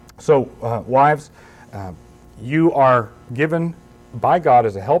 So, wives, you are given by God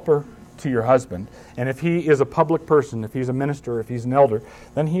as a helper to your husband, and if he is a public person, if he's a minister, if he's an elder,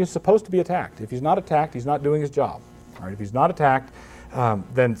 then he is supposed to be attacked. If he's not attacked, he's not doing his job. All right? If he's not attacked,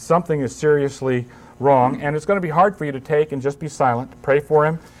 then something is seriously wrong, and it's going to be hard for you to take and just be silent, pray for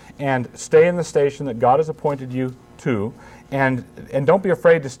him, and stay in the station that God has appointed you to, and don't be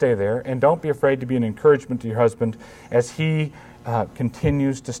afraid to stay there, and don't be afraid to be an encouragement to your husband as he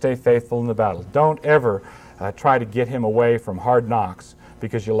continues to stay faithful in the battle. Don't ever try to get him away from hard knocks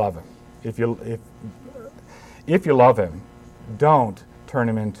because you love him. If you love him, don't turn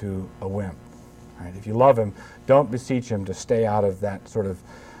him into a wimp. Right? If you love him, don't beseech him to stay out of that sort of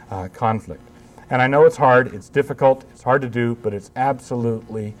conflict. And I know it's hard, it's difficult, it's hard to do, but it's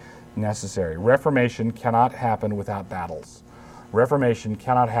absolutely necessary. Reformation cannot happen without battles. Reformation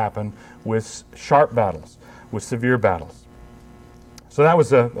cannot happen with sharp battles, with severe battles. So that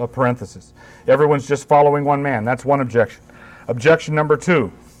was a parenthesis. Everyone's just following one man. That's one objection. Objection number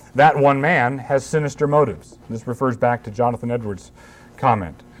 2, that one man has sinister motives. This refers back to Jonathan Edwards'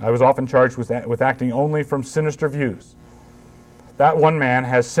 comment. I was often charged with acting only from sinister views. That one man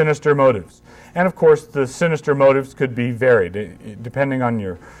has sinister motives. And of course, the sinister motives could be varied, depending on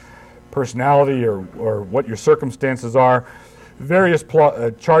your personality or what your circumstances are. Various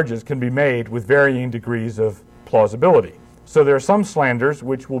charges can be made with varying degrees of plausibility. So there are some slanders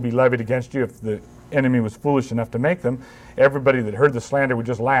which will be levied against you if the enemy was foolish enough to make them. Everybody that heard the slander would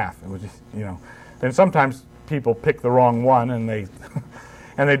just laugh. It was just, Then sometimes people pick the wrong one, and they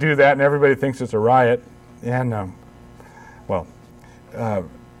and they do that, and everybody thinks it's a riot. And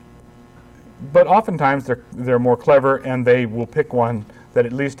but oftentimes they're more clever, and they will pick one that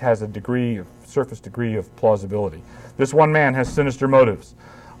at least has a surface degree of plausibility. This one man has sinister motives.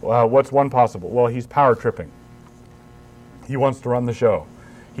 What's one possible? Well, he's power tripping. He wants to run the show.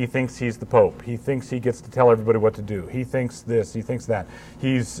 He thinks he's the Pope. He thinks he gets to tell everybody what to do. He thinks this. He thinks that.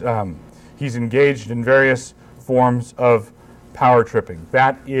 He's engaged in various forms of power tripping.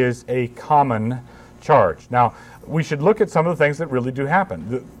 That is a common charge. Now, we should look at some of the things that really do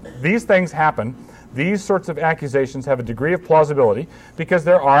happen. These things happen. These sorts of accusations have a degree of plausibility because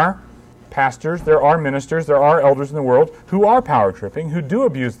there are pastors, there are ministers, there are elders in the world who are power tripping, who do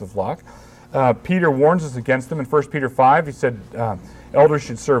abuse the flock. Peter warns us against them in 1 Peter 5. He said elders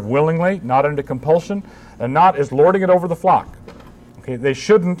should serve willingly, not under compulsion, and not as lording it over the flock. Okay, they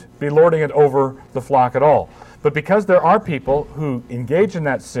shouldn't be lording it over the flock at all. But because there are people who engage in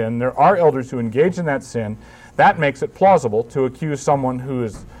that sin, there are elders who engage in that sin, that makes it plausible to accuse someone who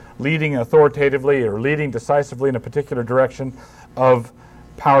is leading authoritatively or leading decisively in a particular direction of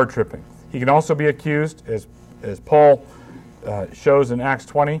power tripping. He can also be accused, as Paul shows in Acts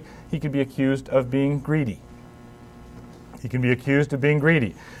 20, he can be accused of being greedy. He can be accused of being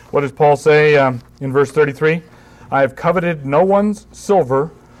greedy. What does Paul say in verse 33? I have coveted no one's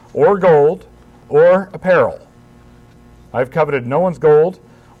silver or gold or apparel. I have coveted no one's gold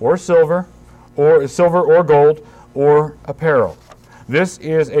or silver or gold or apparel. This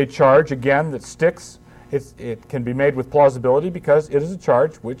is a charge, again, that sticks. It can be made with plausibility because it is a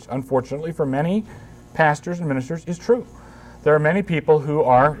charge which, unfortunately, for many pastors and ministers, is true. There are many people who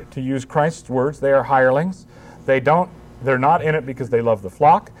are, to use Christ's words, they are hirelings. They're not in it because they love the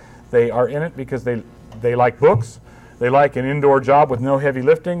flock. They are in it because they like books. They like an indoor job with no heavy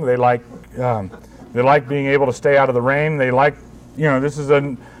lifting. They like being able to stay out of the rain. They like, this is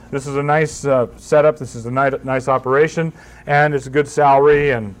a nice setup. This is a nice operation, and it's a good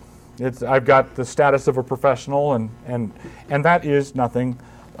salary, and I've got the status of a professional, and that is nothing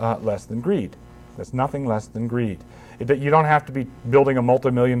less than greed. That's nothing less than greed. You don't have to be building a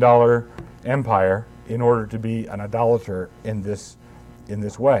multi-million-dollar empire in order to be an idolater in this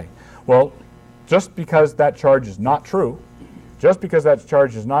way. Well, just because that charge is not true, does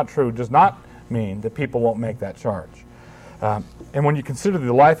not mean that people won't make that charge. And when you consider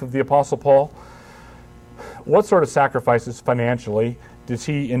the life of the Apostle Paul, what sort of sacrifices financially does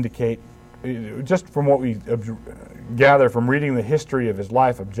he indicate? Just from what we gather from reading the history of his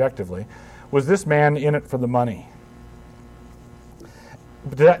life objectively, was this man in it for the money?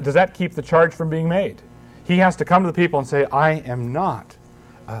 Does that keep the charge from being made? He has to come to the people and say, I am not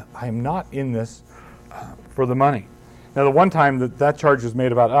in this for the money. Now, the one time that charge was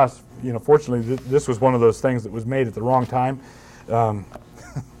made about us, fortunately, this was one of those things that was made at the wrong time.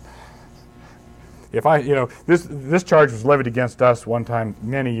 This charge was levied against us one time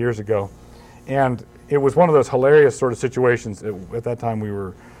many years ago, and it was one of those hilarious sort of situations. At that time, we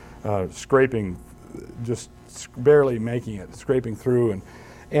were scraping, just barely making it, scraping through,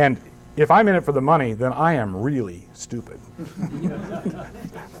 and if I'm in it for the money, then I am really stupid.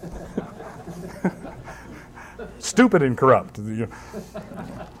 Stupid and corrupt.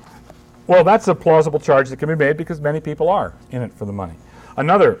 Well, that's a plausible charge that can be made because many people are in it for the money.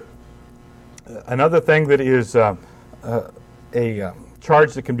 Another thing that is a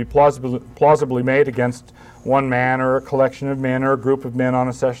charge that can be plausibly made against one man or a collection of men or a group of men on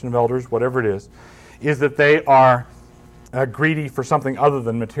a session of elders, whatever it is that they are greedy for something other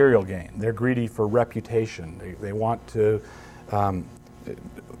than material gain. They're greedy for reputation. They want to, and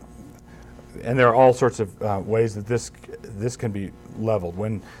there are all sorts of ways that this can be leveled.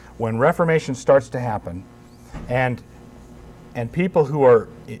 When Reformation starts to happen, and And people who are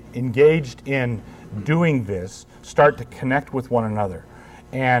engaged in doing this start to connect with one another.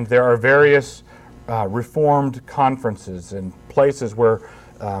 And there are various Reformed conferences and places where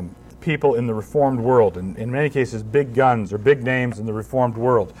people in the Reformed world, and in many cases big guns or big names in the Reformed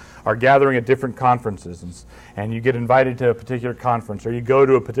world, are gathering at different conferences. And you get invited to a particular conference, or you go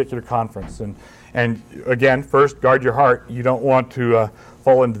to a particular conference. And again, first, guard your heart. You don't want to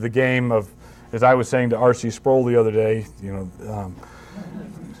fall into the game of, as I was saying to R.C. Sproul the other day,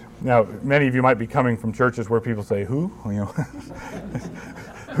 now, many of you might be coming from churches where people say, who?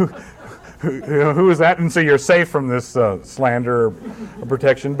 Who is that? And so you're safe from this slander or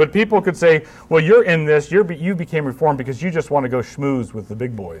protection. But people could say, well, you're in this, you became Reformed because you just want to go schmooze with the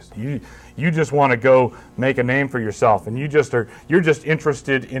big boys. You just want to go make a name for yourself, and you're just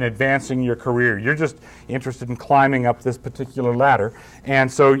interested in advancing your career. You're just interested in climbing up this particular ladder.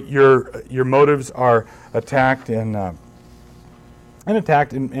 And so your motives are attacked and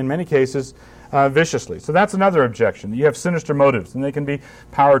attacked in many cases viciously. So that's another objection. You have sinister motives, and they can be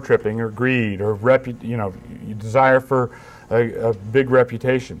power tripping or greed or desire for a big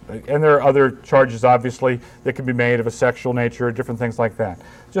reputation. And there are other charges, obviously, that can be made of a sexual nature or different things like that.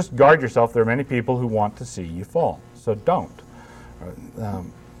 Just guard yourself. There are many people who want to see you fall, so don't.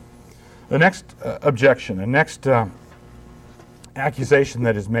 The next objection, the next accusation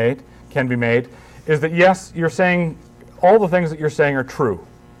that can be made, is that yes, you're saying all the things that you're saying are true.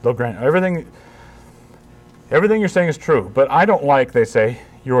 They'll grant everything you're saying is true, but I don't like, they say,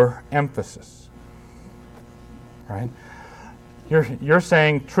 your emphasis. Right? You're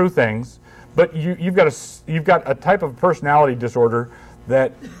saying true things, but you've got a type of personality disorder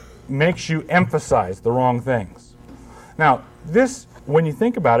that makes you emphasize the wrong things. Now, this, when you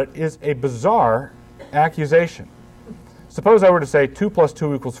think about it, is a bizarre accusation. Suppose I were to say 2 plus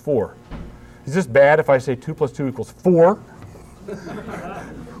 2 equals 4. Is this bad if I say 2 plus 2 equals 4?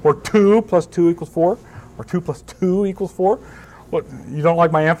 Or 2 plus 2 equals 4? Or 2 plus 2 equals 4? What, you don't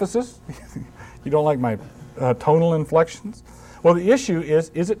like my emphasis? You don't like my tonal inflections? Well, the issue is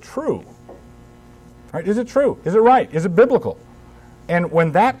it true? Right? Is it true? Is it right? Is it biblical? And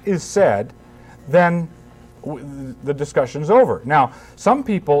when that is said, then the discussion's over. Now, some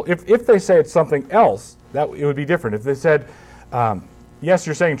people, if they say it's something else, that it would be different. If they said, yes,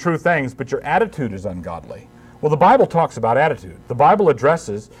 you're saying true things, but your attitude is ungodly. Well, the Bible talks about attitude. The Bible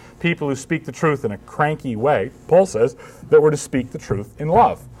addresses people who speak the truth in a cranky way. Paul says that we're to speak the truth in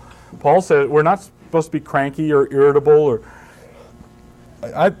love. Paul says we're not supposed to be cranky or irritable.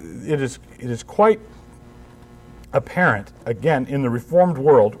 It is quite apparent, again, in the Reformed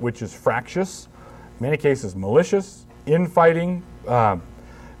world, which is fractious, in many cases malicious, infighting.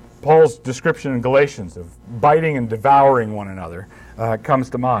 Paul's description in Galatians of biting and devouring one another comes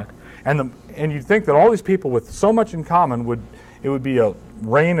to mind. And you'd think that all these people with so much in common would be a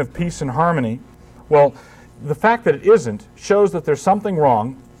reign of peace and harmony. Well, the fact that it isn't shows that there's something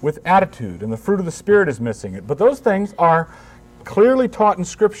wrong with attitude, and the fruit of the Spirit is missing it. But those things are clearly taught in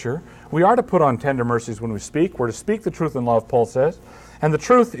Scripture. We are to put on tender mercies when we speak. We're to speak the truth in love, Paul says. And the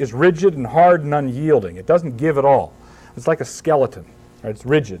truth is rigid and hard and unyielding. It doesn't give at all. It's like a skeleton. Right? It's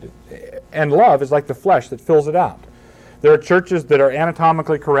rigid. And love is like the flesh that fills it out. There are churches that are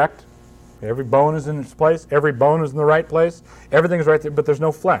anatomically correct. Every bone is in its place. Every bone is in the right place. Everything is right there, but there's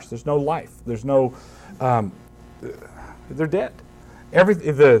no flesh. There's no life. There's no... they're dead.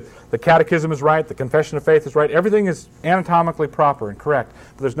 The catechism is right. The confession of faith is right. Everything is anatomically proper and correct,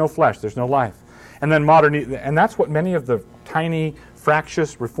 but there's no flesh. There's no life. And then and that's what many of the tiny,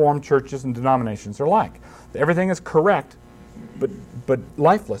 fractious Reformed churches and denominations are like. Everything is correct, but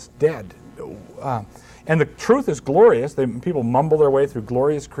lifeless, dead. And the truth is glorious. People mumble their way through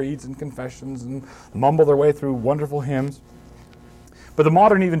glorious creeds and confessions and mumble their way through wonderful hymns. But the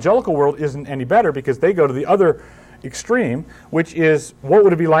modern evangelical world isn't any better because they go to the other extreme, which is, what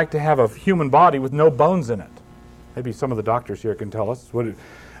would it be like to have a human body with no bones in it? Maybe some of the doctors here can tell us. What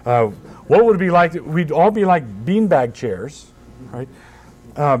would it be like? We'd all be like beanbag chairs, right?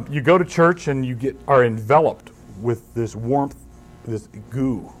 You go to church and you are enveloped with this warmth, this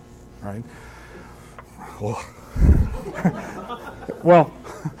goo, right? Well,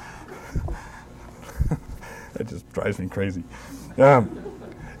 that just drives me crazy.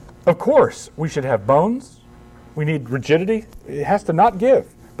 Of course, we should have bones. We need rigidity. It has to not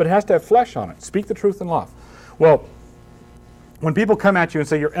give, but it has to have flesh on it. Speak the truth in love. Well, when people come at you and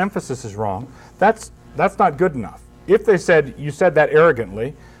say your emphasis is wrong, that's not good enough. If they said you said that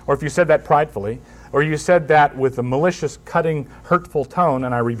arrogantly, or if you said that pridefully, or you said that with a malicious, cutting, hurtful tone,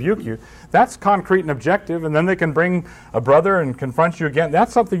 and I rebuke you, that's concrete and objective, and then they can bring a brother and confront you again.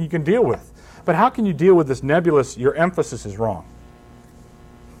 That's something you can deal with. but how can you deal with this nebulous, your emphasis is wrong?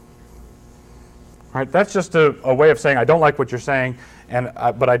 Right? That's just a way of saying, I don't like what you're saying,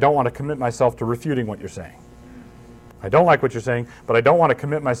 but I don't want to commit myself to refuting what you're saying. I don't like what you're saying, but I don't want to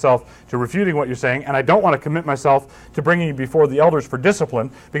commit myself to refuting what you're saying, and I don't want to commit myself to bringing you before the elders for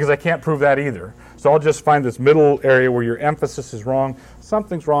discipline, because I can't prove that either. So I'll just find this middle area where your emphasis is wrong.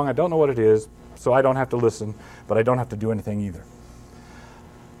 Something's wrong, I don't know what it is, so I don't have to listen, but I don't have to do anything either.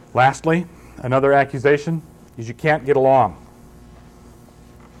 Lastly, another accusation is you can't get along.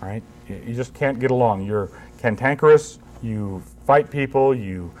 All right? You just can't get along. You're cantankerous, you fight people,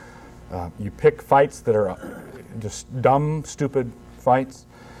 you pick fights that are just dumb, stupid fights.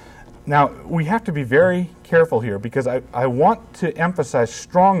 Now, we have to be very careful here, because I want to emphasize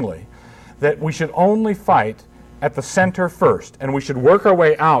strongly that we should only fight at the center first, and we should work our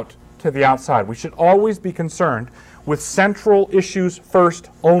way out to the outside. We should always be concerned with central issues first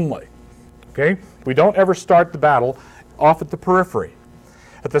only. Okay? We don't ever start the battle off at the periphery.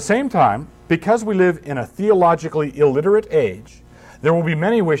 At the same time, because we live in a theologically illiterate age, there will be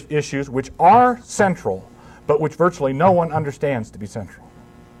many issues which are central, but which virtually no one understands to be central.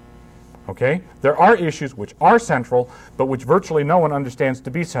 Okay? There are issues which are central, but which virtually no one understands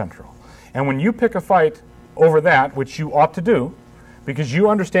to be central. And when you pick a fight over that, which you ought to do, because you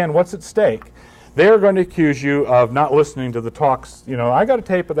understand what's at stake, they're going to accuse you of not listening to the talks. You know, I got a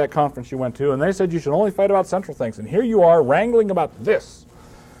tape of that conference you went to, and they said you should only fight about central things. And here you are wrangling about this.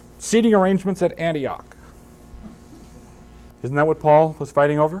 Seating arrangements at Antioch. Isn't that what Paul was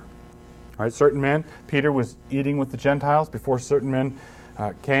fighting over? All right, certain men, Peter was eating with the Gentiles before certain men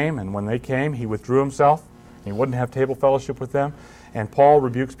came, and when they came, he withdrew himself. He wouldn't have table fellowship with them. And Paul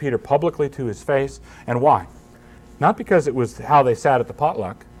rebukes Peter publicly to his face. And why? Not because it was how they sat at the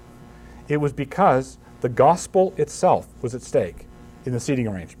potluck. It was because the gospel itself was at stake in the seating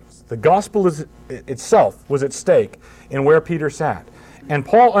arrangements. The gospel itself was at stake in where Peter sat. And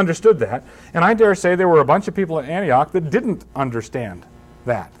Paul understood that, and I dare say there were a bunch of people at Antioch that didn't understand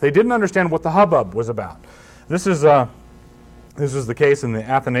that. They didn't understand what the hubbub was about. This is the case in the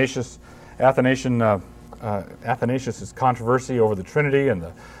Athanasius' controversy over the Trinity, and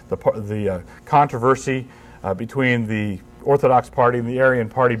the controversy between the Orthodox party and the Arian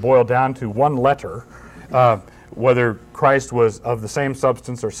party boiled down to one letter, whether Christ was of the same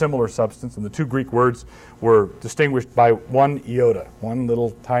substance or similar substance, and the two Greek words were distinguished by one iota, one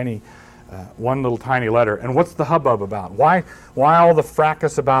little tiny letter. And what's the hubbub about? Why all the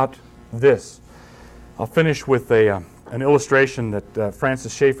fracas about this? I'll finish with an illustration that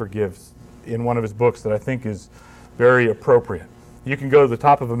Francis Schaeffer gives in one of his books that I think is very appropriate. You can go to the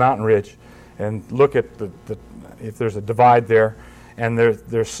top of a mountain ridge and look at if there's a divide there, and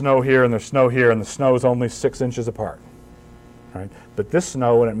there's snow here and there's snow here, and the snow is only 6 inches apart. Right? But this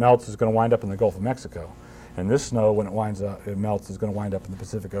snow, when it melts, is going to wind up in the Gulf of Mexico. And this snow, when it melts, is going to wind up in the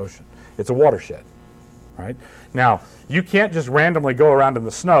Pacific Ocean. It's a watershed. Right? Now, you can't just randomly go around in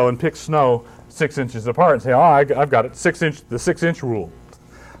the snow and pick snow 6 inches apart and say, oh, I've got it, the 6-inch rule.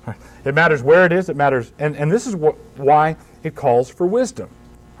 Right? It matters where it is. It matters, and this is why it calls for wisdom.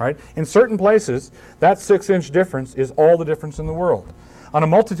 Right? In certain places, that 6-inch difference is all the difference in the world. On a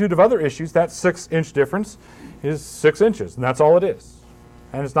multitude of other issues, that 6-inch difference is 6 inches, and that's all it is.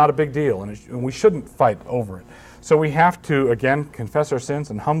 And it's not a big deal, and we shouldn't fight over it. So we have to, again, confess our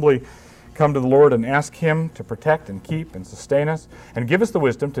sins and humbly come to the Lord and ask Him to protect and keep and sustain us and give us the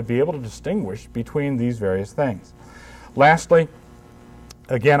wisdom to be able to distinguish between these various things. Lastly,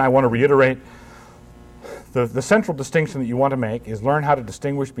 again, I want to reiterate, the central distinction that you want to make is learn how to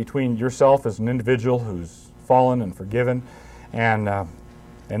distinguish between yourself as an individual who's fallen and forgiven and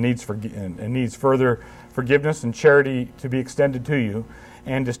needs further forgiveness and charity to be extended to you,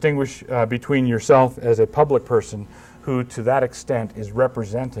 and distinguish between yourself as a public person who to that extent is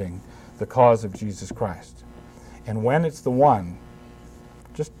representing the cause of Jesus Christ. And when it's the one,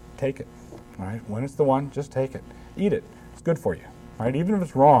 just take it. All right? When it's the one, just take it. Eat it. It's good for you. All right? Even if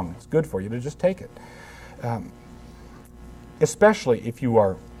it's wrong, it's good for you to just take it. Especially if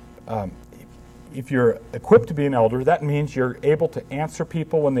you're equipped to be an elder, that means you're able to answer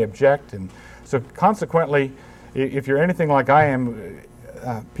people when they object, and so consequently, if you're anything like I am,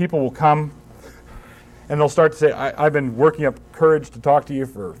 people will come and they'll start to say, I've been working up courage to talk to you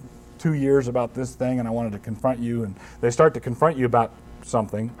for 2 years about this thing, and I wanted to confront you, and they start to confront you about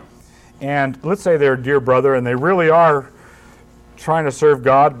something, and let's say they're a dear brother and they really are trying to serve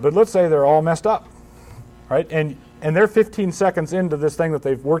God, but let's say they're all messed up. Right? And they're 15 seconds into this thing that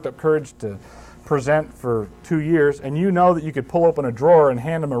they've worked up courage to present for 2 years, and you know that you could pull open a drawer and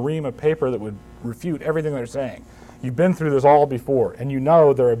hand them a ream of paper that would refute everything they're saying. You've been through this all before, and you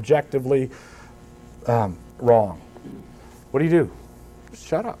know they're objectively wrong. What do? Just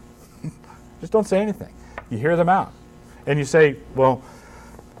shut up. Just don't say anything. You hear them out. And you say, well,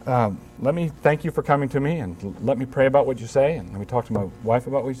 let me thank you for coming to me, and let me pray about what you say, and let me talk to my wife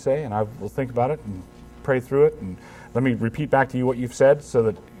about what you say, and I will think about it and pray through it, and let me repeat back to you what you've said so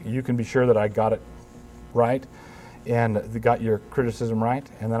that you can be sure that I got it right and got your criticism right,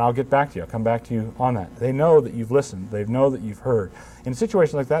 and then I'll get back to you. I'll come back to you on that. They know that you've listened. They know that you've heard. In a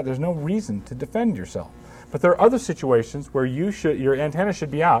situation like that, there's no reason to defend yourself. But there are other situations where your antenna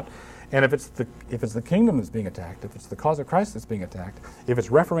should be out, and if it's the kingdom that's being attacked, if it's the cause of Christ that's being attacked, if it's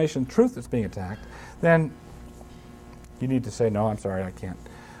Reformation truth that's being attacked, then you need to say, no, I'm sorry, I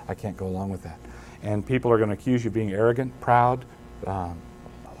can't go along with that. And people are going to accuse you of being arrogant, proud,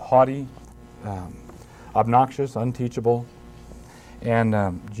 haughty, obnoxious, unteachable.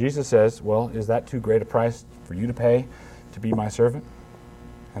 And Jesus says, well, is that too great a price for you to pay to be my servant?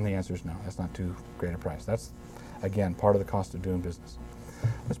 And the answer is no, that's not too great a price. That's, again, part of the cost of doing business.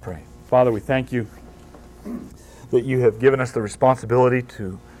 Let's pray. Father, we thank you that you have given us the responsibility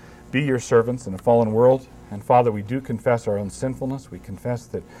to be your servants in a fallen world. And Father, we do confess our own sinfulness. We confess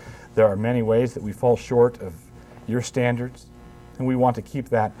that there are many ways that we fall short of your standards. And we want to keep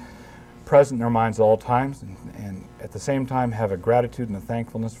that present in our minds at all times, and at the same time have a gratitude and a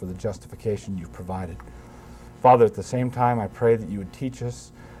thankfulness for the justification you've provided. Father, at the same time, I pray that you would teach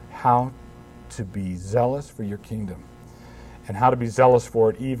us how to be zealous for your kingdom, and how to be zealous for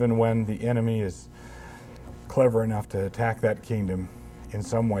it even when the enemy is clever enough to attack that kingdom in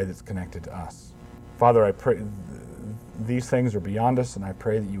some way that's connected to us. Father, I pray these things are beyond us, and I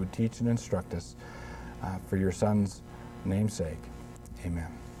pray that you would teach and instruct us for your Son's name's sake. Amen.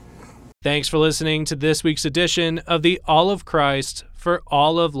 Thanks for listening to this week's edition of the All of Christ for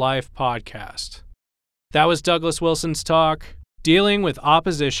All of Life podcast. That was Douglas Wilson's talk, Dealing with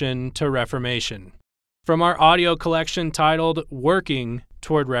Opposition to Reformation, from our audio collection titled Working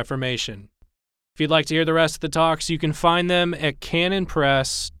Toward Reformation. If you'd like to hear the rest of the talks, you can find them at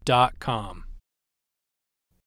canonpress.com.